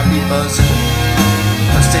me, I be buzzing.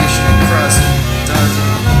 My station and cruising, dozen,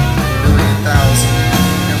 million, thousand,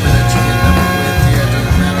 number that you can number with, yeah,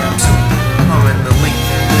 doesn't matter, I'm so in the link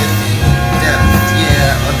there with it, depth,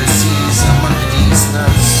 yeah, underseas, I'm under these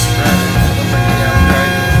nuts, riding, I'm like, yeah, I'm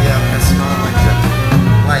driving, yeah, I'm passing on like that,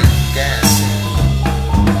 like gas.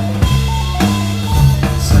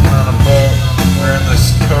 Sitting on a boat, wearing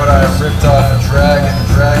this coat I ripped off a dragon,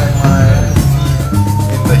 dragging my feet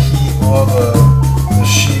in the heat while the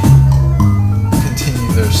sheep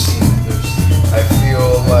continue their sleep. I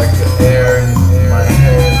feel like the air in my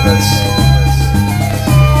head that's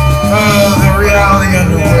the reality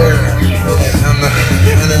underwear and the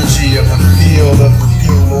energy of the field of the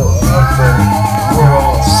people of the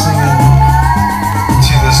world singing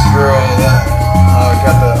to this girl that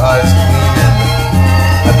got the eyes gleaming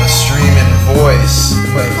at the streaming voice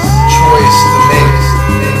with choice to make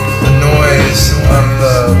the noise of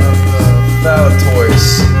the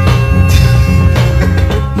phallatoids.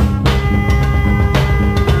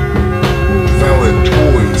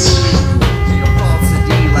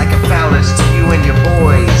 Like a phallus to you and your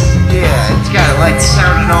boys. Yeah, it's got lights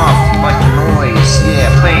sounding off like the noise. Yeah,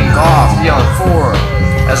 playing golf, yelling for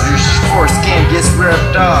as your foreskin gets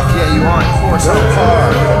ripped off. Yeah, you on course on par.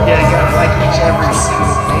 Yeah, you gotta like each every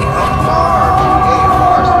single thing on bar. Yeah, your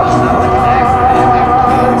bars, but it's not like an acronym.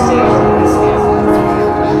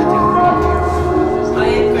 I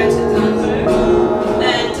am Greta Thunberg,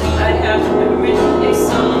 and I have written a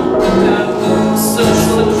song about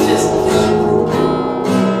social justice.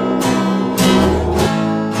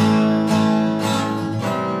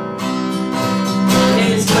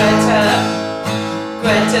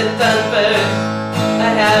 Greta Thunberg, I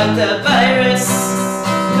have the virus,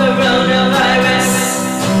 coronavirus.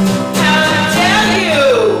 How dare you?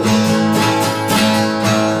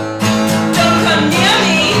 Don't come near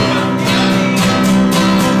me.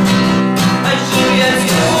 I shoot you as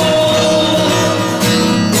fool,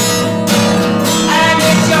 and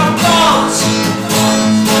it's your fault.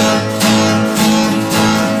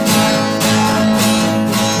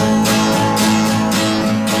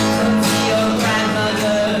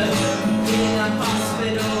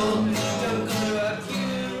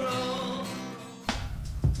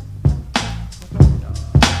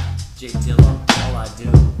 Dilla, all I do.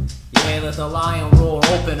 Yeah, let the lion roar,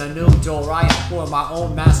 open a new door. I employ my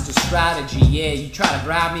own master strategy. Yeah, you try to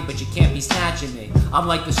grab me, but you can't be snatching me. I'm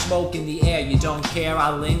like the smoke in the air, you don't care,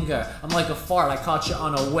 I linger. I'm like a fart, I caught you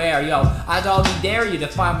unaware. Yo, I doggy dare you to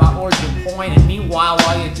find my origin point. And meanwhile,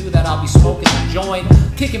 while you do that, I'll be smoking a joint,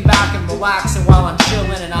 kicking back and relaxing while I'm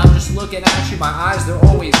chilling. And I'm just looking at you, my eyes, they're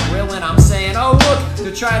always grilling. I'm saying, oh look,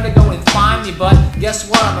 they're trying to go and find me. But guess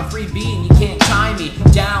what, I'm a free being, you can't tie me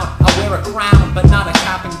down. I wear a crown, but not a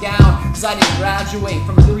cap and gown, cause I didn't graduate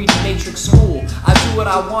from a 3D matrix school. I do what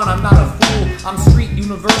I want, I'm not a fool. I'm street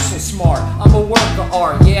universal smart, I'm a work of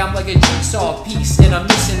art. Yeah, I'm like a jigsaw piece in a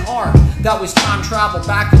missing arc. That was time travel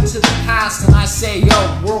back into the past. And I say,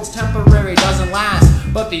 yo, world's temporary, doesn't last,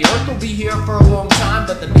 but the earth will be here for a long time.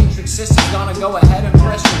 But the matrix system's gonna go ahead and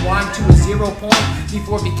press rewind to a 0 point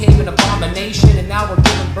before it became an abomination. And now we're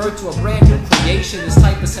giving birth to a brand new creation. This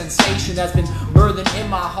type of sensation that's been birthing in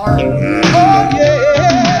my heart. Oh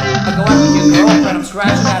yeah! I go after your girlfriend, I'm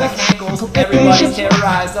scratching at her ankles. Everybody's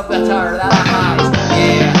terrorized, up that tired of that highs.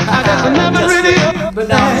 Yeah, I got the memory. But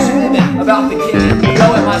now I'm swimming about the kid. Yo,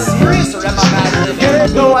 am I serious or am I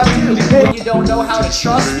Madlib? No, I do. When you don't know how to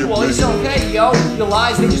trust me, well, it's okay, yo. Your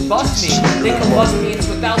lies, they just bust me. They can bust me into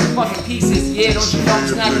 1,000 fucking pieces. Yeah, don't you know I'm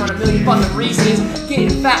snacking on a million fucking Reese's?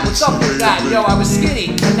 Getting fat, what's up with that? Yo, I was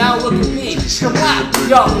skinny, and now look at me. Scrap,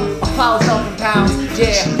 yo, a 1,000 pounds.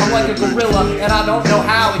 Yeah, I'm like a gorilla, and I don't know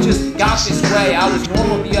how it just got this way. I was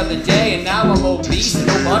normal the other day, and now I'm obese and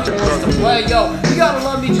no budget wants to play. Yo, you gotta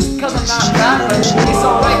love me just because I'm not fat, but it's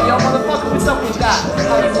alright, yo, motherfucker, what's up with that?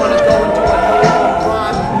 How you wanna go and do a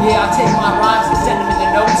rhyme? Yeah, I take my rhymes and send them into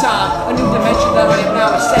no time. A new dimension that I am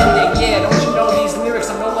now ascending. Yeah, don't you know these lyrics,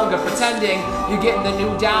 I'm no longer pretending. You're getting the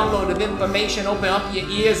new download of information. Open up your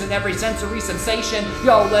ears and every sensory sensation.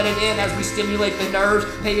 Yo, let it in as we stimulate the nerves.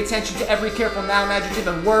 Pay attention to every careful noun, adjective,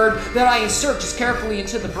 and word that I insert just carefully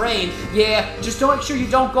into the brain. Yeah, just don't make sure you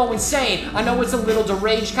don't go insane. I know it's a little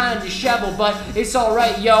deranged, kind of disheveled, but it's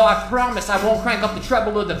alright, yo. I promise I won't crank up the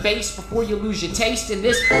treble or the bass before you lose your taste in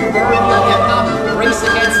this proverbial hip-hop race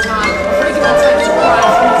against time. Breaking all types of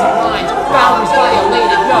crimes, losing lines, boundaries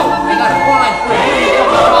violated. Yo, I gotta find $3 million.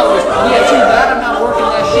 Yeah, too bad I'm not working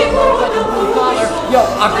that shit, motherfucking blue collar. Yo,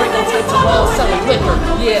 I break all types of laws,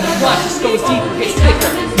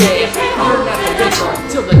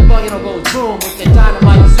 But, you know, goes boom with the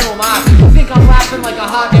dynamite zoom. I think I'm rapping like a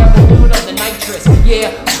hot air balloon of the nitrous.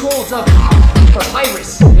 Yeah, scrolls up for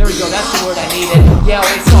Pyrus. There we go, that's the word I needed. Yeah,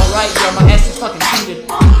 well, it's alright, yo, my ass is fucking cheated.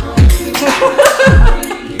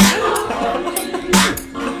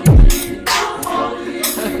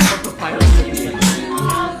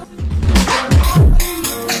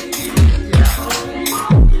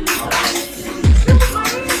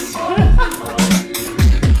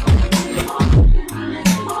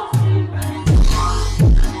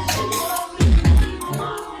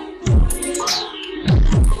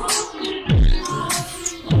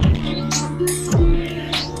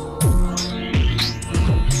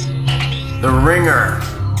 The Ringer.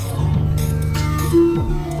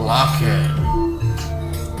 Blockhead.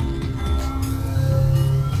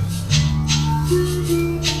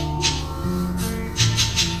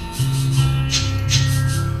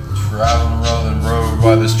 Traveling rolling road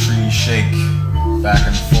by this tree shake back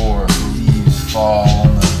and forth. Leaves fall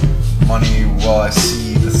on the money while I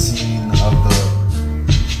see the scene of the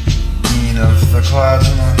mean of the clouds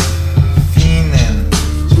and the fiending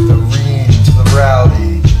to the reen to the rowdy.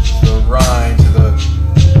 The rhyme to the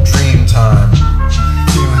dream time.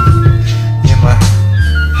 In my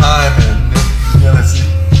hymen.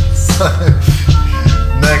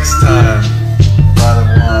 Next time, by the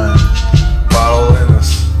wine, bottle in the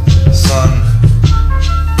sun,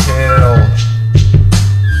 tail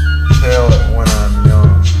it when I'm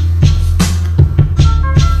young.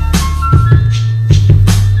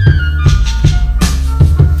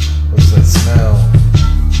 What's that smell?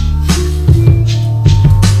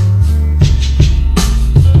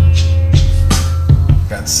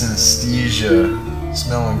 Synesthesia,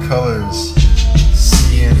 smelling colors,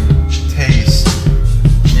 seeing taste,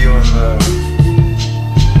 feeling the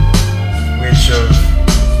witch of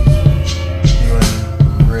healing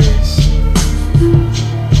grace.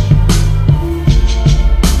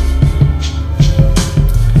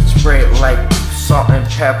 Spray it like salt and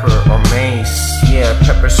pepper or mace. Yeah,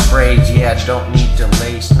 pepper sprayed, yeah, don't need to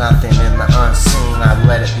lace nothing in the unseen. I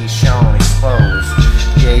let it be shown, exposed.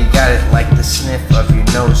 Yeah, you got it like the sniff of your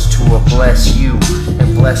nose to a bless you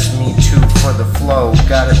and bless me too for the flow.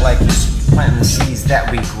 Got it like this planting the seeds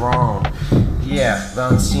that we grown. Yeah, the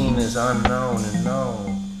unseen is unknown and known.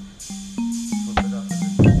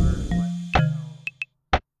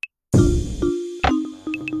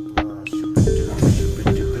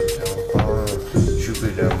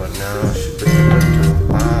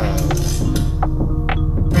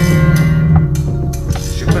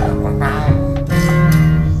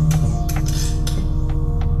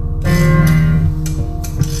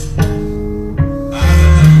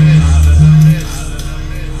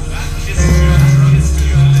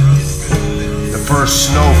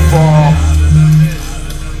 Snowfall,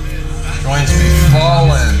 joints be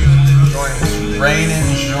falling, joints raining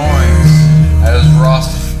joints as Ross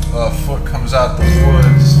foot comes out the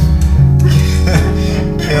woods,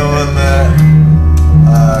 killing that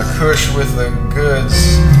Kush with the goods,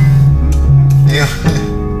 feeling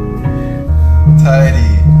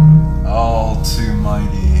tidy, all too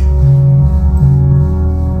mighty,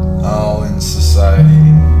 all in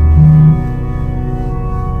society.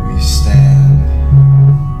 We stand.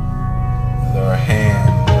 Our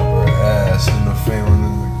hand up our ass and the failing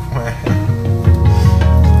in the quam.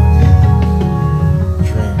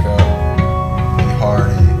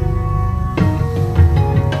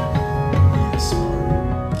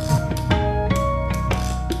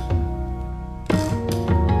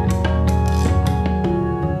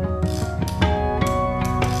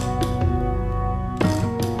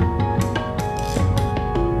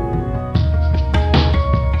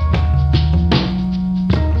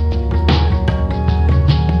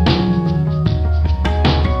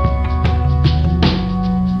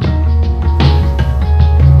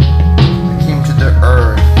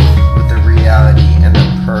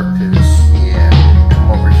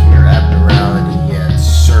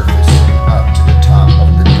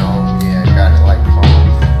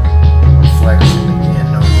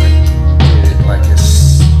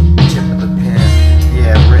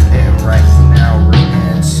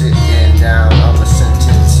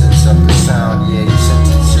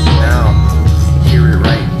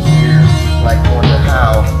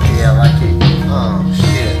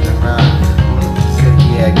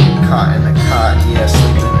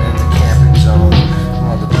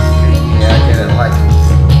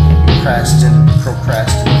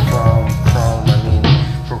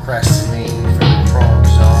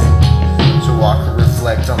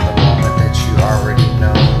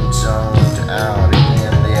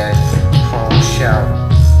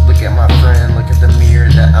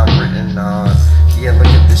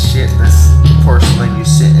 shit, this porcelain you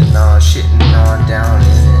sitting on, shitting on down in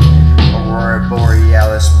it. Aurora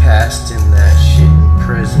Borealis passed in that shit in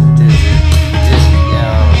prison. Dizzy,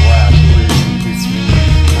 yeah, wow, who is it? It's me,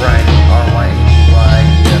 Ryney, R-Y-N-E-Y,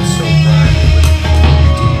 yeah, so Ryney with the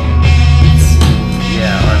D, it's seen,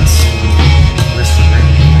 yeah, unseen, listening,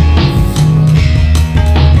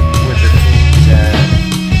 where the themes at.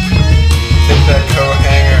 Take that coat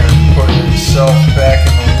hanger and put yourself back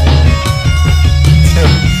in the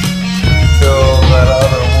womb till that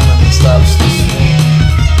other woman stops to swing.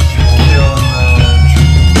 Killing the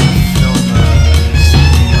dream, feeling the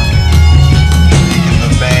steam, making the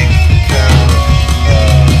bank account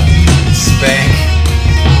spank.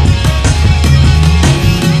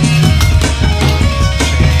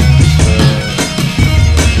 Change the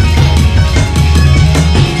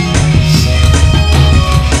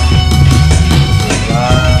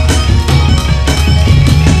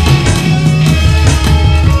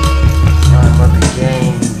Rhyme of the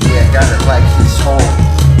game, yeah, got it like his whole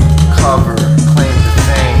cover, claim to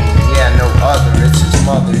fame, yeah, no other, it's his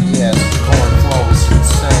mother, yeah, going flow is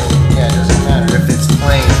insane, yeah, it doesn't matter if it's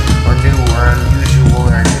plain, or new, or unusual,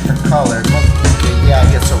 or a different color, motherfucker, yeah, I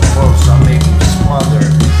get so close, I'll make you smother,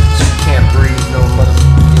 so you can't breathe, no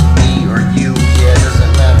motherfucking me, or you, yeah, it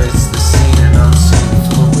doesn't matter, it's the scene, and unseen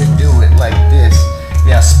fluid, do it like this,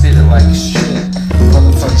 yeah, I spit it like shit,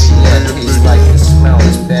 motherfucker, yeah, it tastes like the smell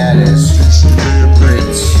is bad as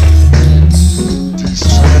grits.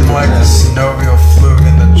 Spin like the synovial fluid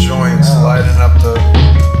in the joints, lighting up the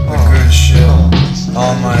good shit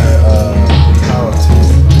on my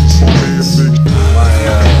my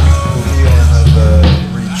feeling of the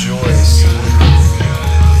rejoice,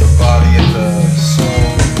 the body of the soul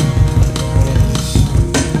is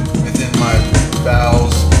within my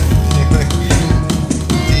bowels,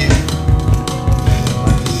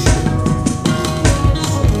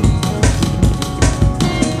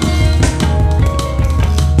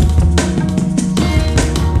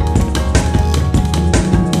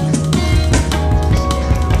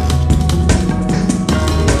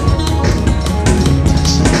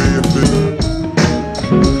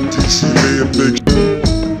 deep.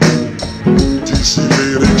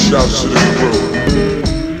 Shouts to the world.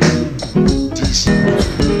 DC man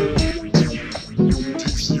big.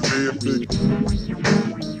 DC man big.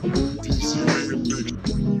 DC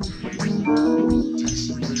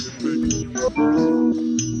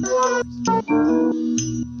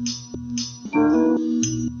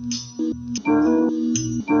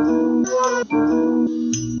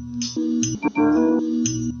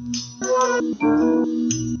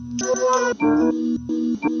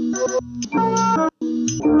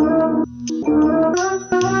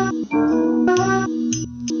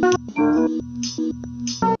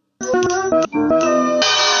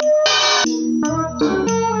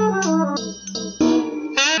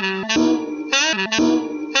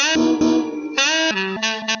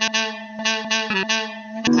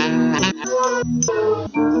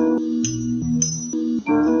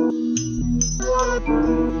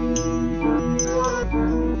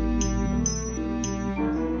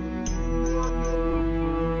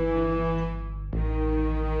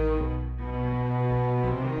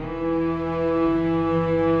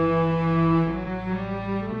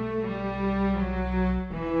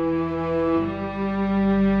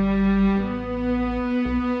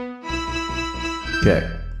Check,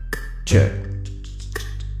 check,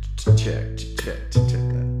 check, check, check.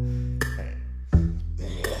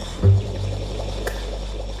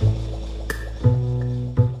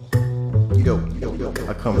 Yo,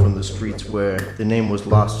 I come from the streets where the name was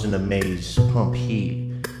lost in a maze. Pump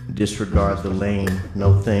heat, disregard the lane.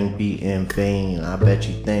 No thing be in vain. I bet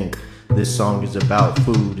you think this song is about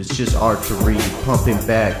food. It's just archery, pumping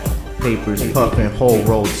back. Papers puffing whole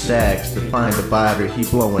rolled sacks to find a biter, he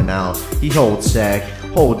blowing out. He hold sack,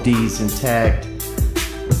 hold D's intact.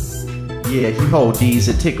 Yeah, he hold D's,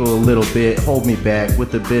 it tickle a little bit, hold me back with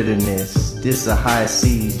the bitterness. This a high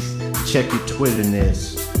seas, check your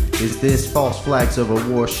Twitterness. Is this false flags of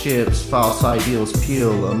a warships, false ideals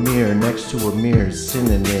peel, a mirror next to a mirror,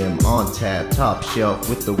 synonym, on tap, top shelf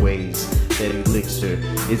with the ways that elixir.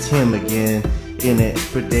 It's him again. In it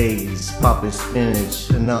for days, popping spinach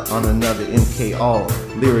on another MK alt.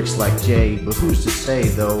 Lyrics like Jay, but who's to say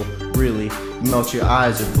though? Really, melt your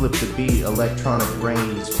eyes or flip the beat. Electronic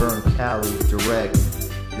rays, burn Cali direct.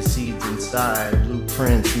 The seeds inside,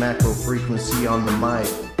 blueprints, macro frequency on the mic.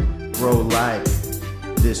 Grow light,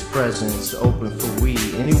 this presence open for we.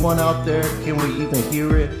 Anyone out there? Can we even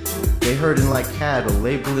hear it? They herding like cattle,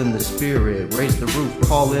 labeling the spirit. Raise the roof,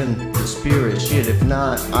 call in the spirit. Shit, if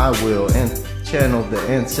not, I will. And channel the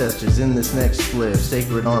ancestors in this next flip.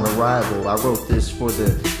 Sacred on arrival. I wrote this for the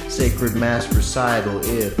sacred mass recital.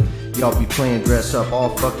 If y'all be playing dress up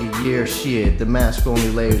all fucking year, shit, the mask only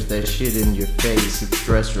layers that shit in your face. It's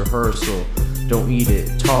dress rehearsal. Don't eat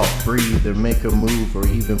it, talk, breathe, or make a move, or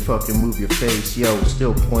even fucking move your face. Yo,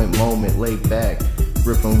 still point moment, laid back,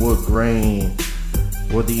 ripping wood grain,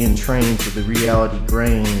 or the entrains of the reality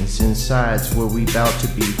grains. Inside's where we bout to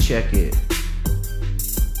be, check it.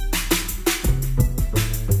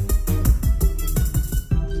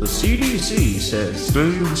 The CDC says,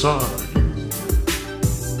 stay inside.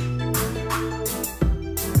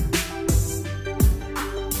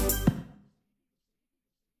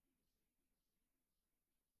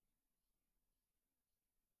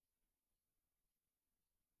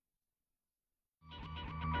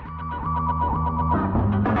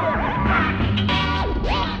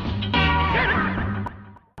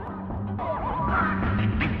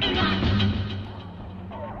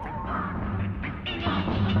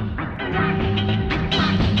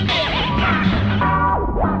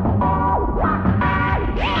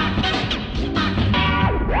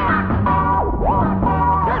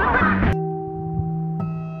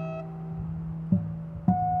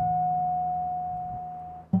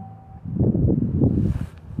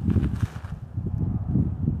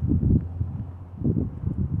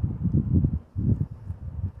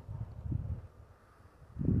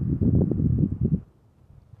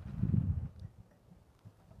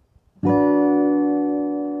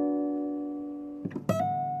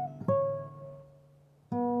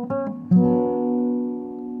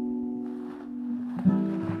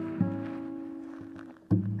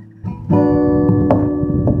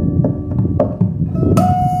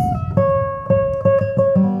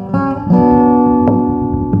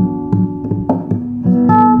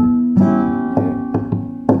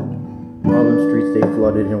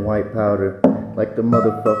 In white powder, like the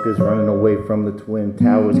motherfuckers running away from the Twin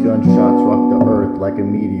Towers. Gunshots rock the earth like a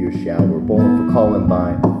meteor shower. Bowling for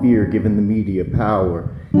Columbine, fear giving the media power.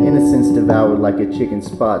 Innocence devoured like a chicken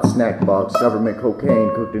spot. Snack box, government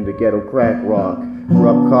cocaine cooked into ghetto crack rock.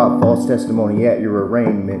 Corrupt cop, false testimony at your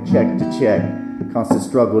arraignment. Check to check, constant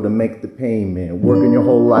struggle to make the payment. Working your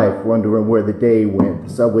whole life, wondering where the day went.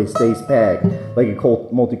 The subway stays packed like a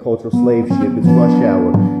multicultural slave ship. It's rush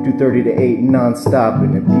hour, 2:30 to 8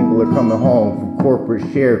 non-stopping, and people are coming home from corporate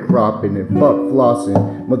sharecropping and fuck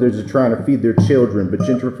flossing. Mothers are trying to feed their children, but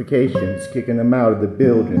gentrification is kicking them out of the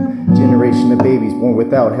building. Generation of babies born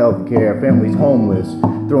without health care, families homeless,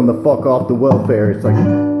 throwing the fuck off the welfare. It's like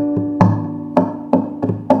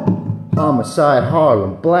homicide,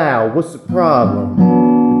 Harlem, blow, what's the problem?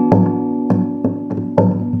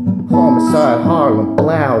 Homicide, Harlem,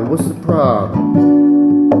 blow, what's the problem?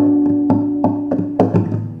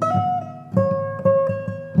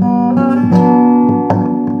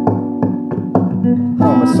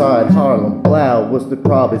 Homicide, Harlem, blow, what's the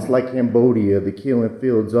problem? It's like Cambodia, the killing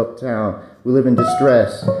fields uptown. We live in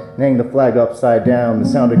distress and hang the flag upside down. The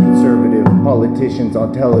sound of conservative politicians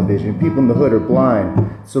on television. People in the hood are blind,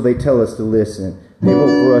 so they tell us to listen. They vote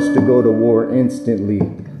for us to go to war instantly,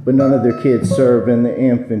 but none of their kids serve in the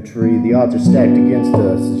infantry. The odds are stacked against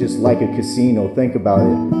us, just like a casino. Think about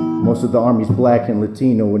it. Most of the army's black and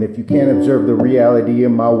Latino, and if you can't observe the reality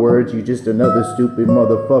in my words, you're just another stupid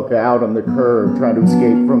motherfucker out on the curb trying to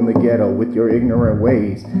escape from the ghetto with your ignorant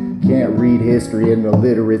ways. Can't read history in the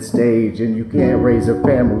illiterate stage, and you can't raise a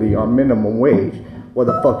family on minimum wage. Why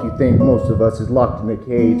the fuck you think most of us is locked in a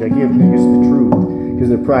cage? I give niggas the truth, cause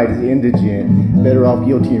their pride is indigent. Better off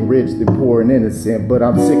guilty and rich than poor and innocent. But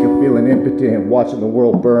I'm sick of feeling impotent, watching the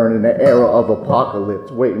world burn in an era of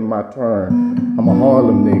apocalypse, waiting my turn. I'm a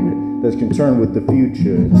Harlem nigga that's concerned with the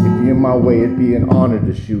future. If you're in my way, it'd be an honor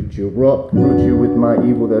to shoot you. Root you with my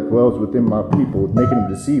evil that dwells within my people, making them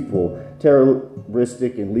deceitful,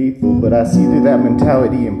 terroristic and lethal. But I see through that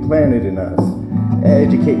mentality implanted in us.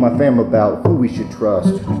 Educate my fam about who we should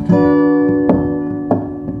trust.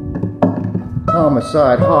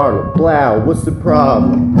 Homicide, Harlem, blow, what's the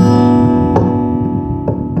problem?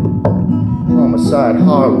 Homicide,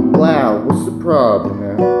 Harlem, blow, what's the problem,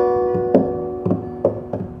 man?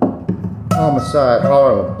 Homicide,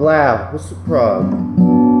 Harlem, blow, what's the problem?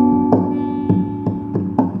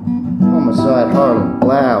 Homicide, Harlem,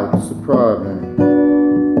 blow, what's the problem?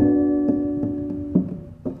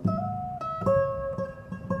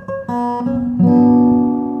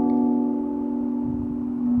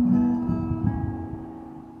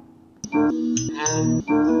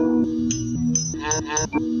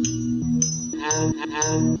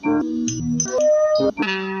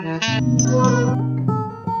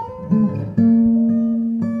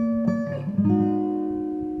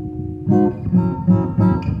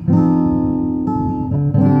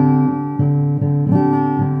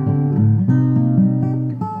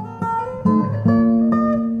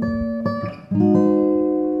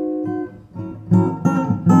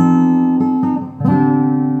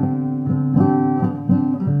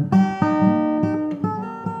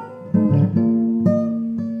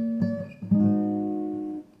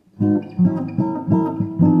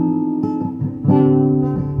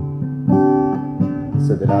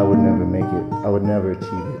 would never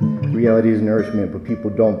achieve it. Reality is nourishment, but people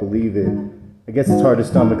don't believe it. I guess it's hard to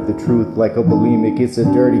stomach the truth like a bulimic. It's a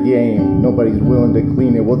dirty game. Nobody's willing to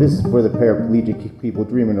clean it. Well, this is for the paraplegic people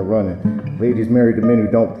dreaming of running. Ladies married to men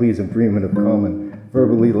who don't please them, dreaming of coming.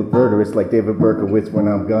 Verbally murderous like David Berkowitz when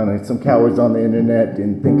I'm gunning. Some cowards on the internet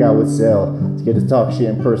didn't think I would sell to get to talk shit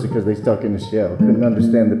in person because they stuck in a shell. Couldn't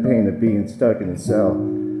understand the pain of being stuck in a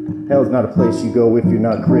cell. Hell's not a place you go if you're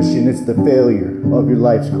not Christian. It's the failure of your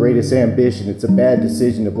life's greatest ambition. It's a bad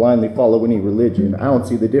decision to blindly follow any religion. I don't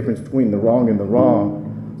see the difference between the wrong and the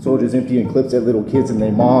wrong. Soldiers emptying clips at little kids and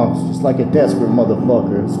their moms, just like a desperate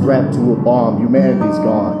motherfucker strapped to a bomb. Humanity's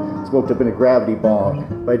gone, smoked up in a gravity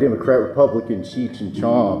bomb by Democrat, Republican, Cheech and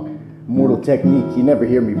Chong. Immortal technique, you never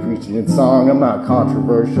hear me preaching in song. I'm not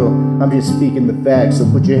controversial, I'm just speaking the facts.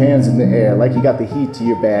 So put your hands in the air like you got the heat to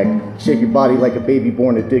your back. Shake your body like a baby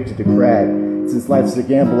born addicted to crack. Since life's a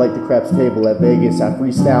gamble like the craps table at Vegas, I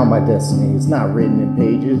freestyle my destiny, it's not written in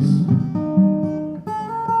pages.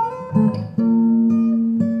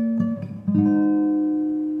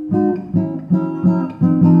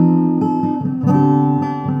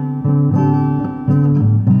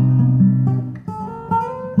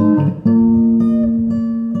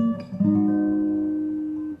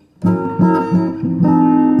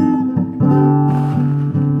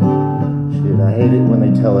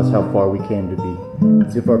 How far we came to be,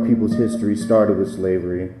 as if our people's history started with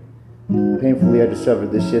slavery. Painfully I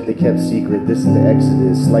discovered this shit they kept secret. This is the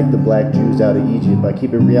Exodus, like the black Jews out of Egypt. I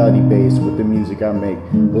keep it reality based with the music I make.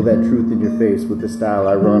 Pull that truth in your face with the style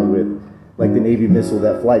I run with. Like the Navy missile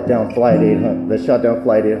that shot down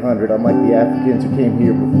Flight 800. I'm like the Africans who came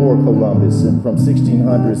here before Columbus, and from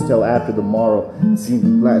 1600s till after the morrow.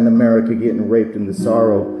 Seen Latin America getting raped in the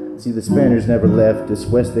sorrow. See, the Spaniards never left this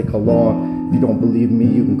West de Colon. If you don't believe me,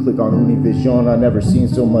 you can click on Univision. I've never seen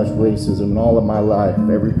so much racism in all of my life.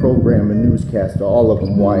 Every program and newscaster, all of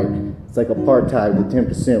them white. It's like apartheid with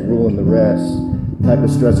 10% ruling the rest. Type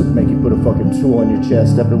of stress would make you put a fucking tool on your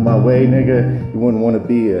chest. Step in my way, nigga, you wouldn't want to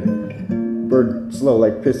be a bird slow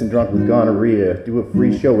like pissing drunk with gonorrhea. Do a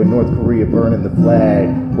free show in North Korea burning the flag.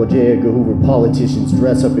 While J. Edgar Hoover politicians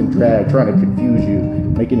dress up in drag, trying to confuse you,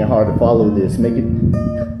 making it hard to follow this. Make it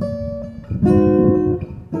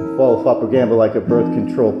follow propaganda like a birth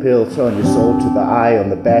control pill, selling your soul to the eye on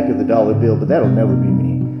the back of the dollar bill. But that'll never be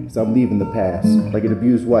me, cause I'm leaving the past. Like an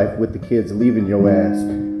abused wife with the kids leaving your ass.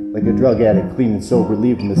 Like a drug addict cleaning sober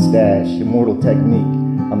leaving the stash. Immortal technique,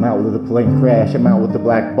 I'm out with a plane crash. I'm out with the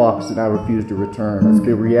black box and I refuse to return. I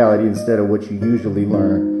spit reality instead of what you usually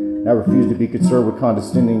learn. I refuse to be concerned with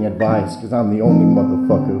condescending advice, cause I'm the only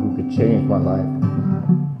motherfucker who could change my life.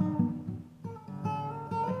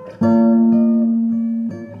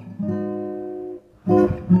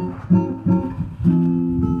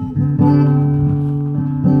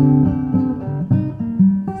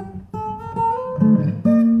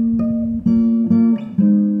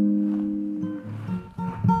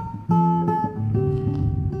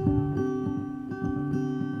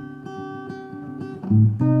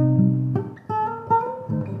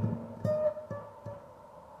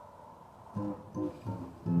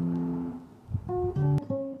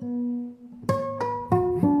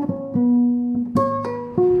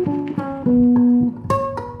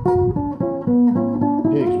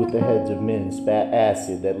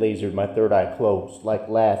 That lasered my third eye closed like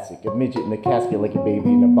LASIK. A midget in a casket like a baby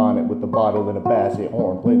in a bonnet with a bottle and a basset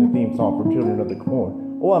horn, playing the theme song from Children of the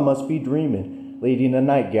Corn. Oh, I must be dreaming. Lady in a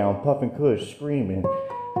nightgown, puffing kush, screaming.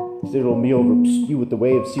 Diddle me over, you with the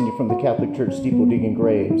waves, seen you from the Catholic Church steeple digging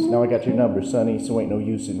graves. Now I got your number, sonny, so ain't no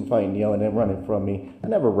use in fighting, yelling and running from me. I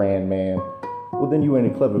never ran, man. Well, then you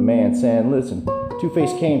ain't a clever man, San. Listen,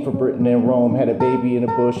 Two-Face came from Britain and Rome, had a baby in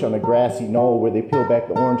a bush on a grassy knoll where they peel back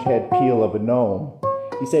the orange head peel of a gnome.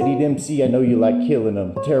 He said he'd MC, I know you like killing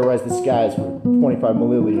them, terrorize the skies for 25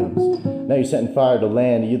 millenniums. Now you're setting fire to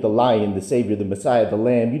land, you're the lion, the savior, the messiah, the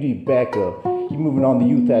lamb. You need backup. You moving on the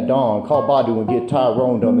youth at dawn. Call Badu and get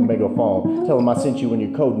Tyrone on the megaphone. Tell him I sent you and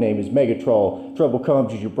your code name is Megatroll. Trouble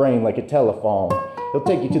comes, use your brain like a telephone. He'll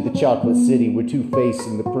take you to the chocolate city where Two-Face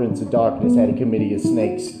and the Prince of Darkness had a committee of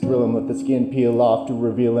snakes. Drill him, let the skin peel off to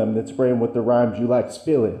reveal him, then spray him with the rhymes you like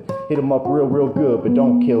spilling. Hit him up real good, but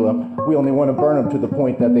don't kill him. We only want to burn him to the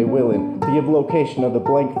point that they willing to give location of the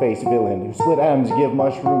blank-faced villain who split atoms to give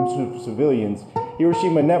mushrooms to civilians.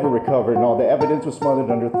 Hiroshima never recovered, and all the evidence was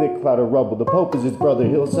smothered under a thick cloud of rubble. The Pope is his brother,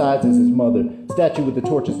 hillsides is his mother. Statue with the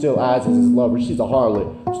torch and still eyes is his lover. She's a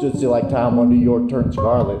harlot, stood still like time while New York turned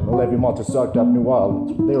scarlet. The Levy Malta sucked up New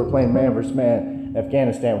Orleans. They were playing man vs. man.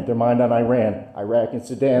 Afghanistan with their mind on Iran, Iraq and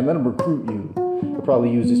Sudan. Let them recruit you. They'll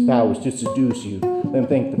probably use his powers to seduce you. then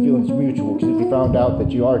think the feeling's mutual. Because if you found out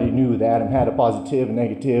that you already knew the atom had a positive, a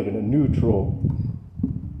negative, and a neutral,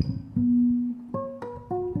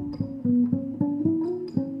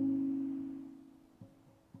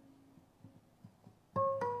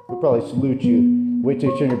 we'll probably salute you. Wait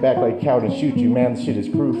till you turn your back like a cow and shoot you. Man, this shit is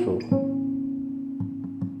crucial.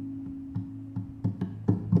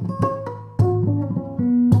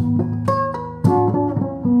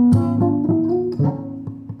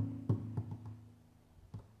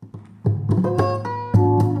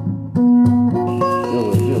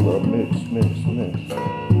 Dilla, mix.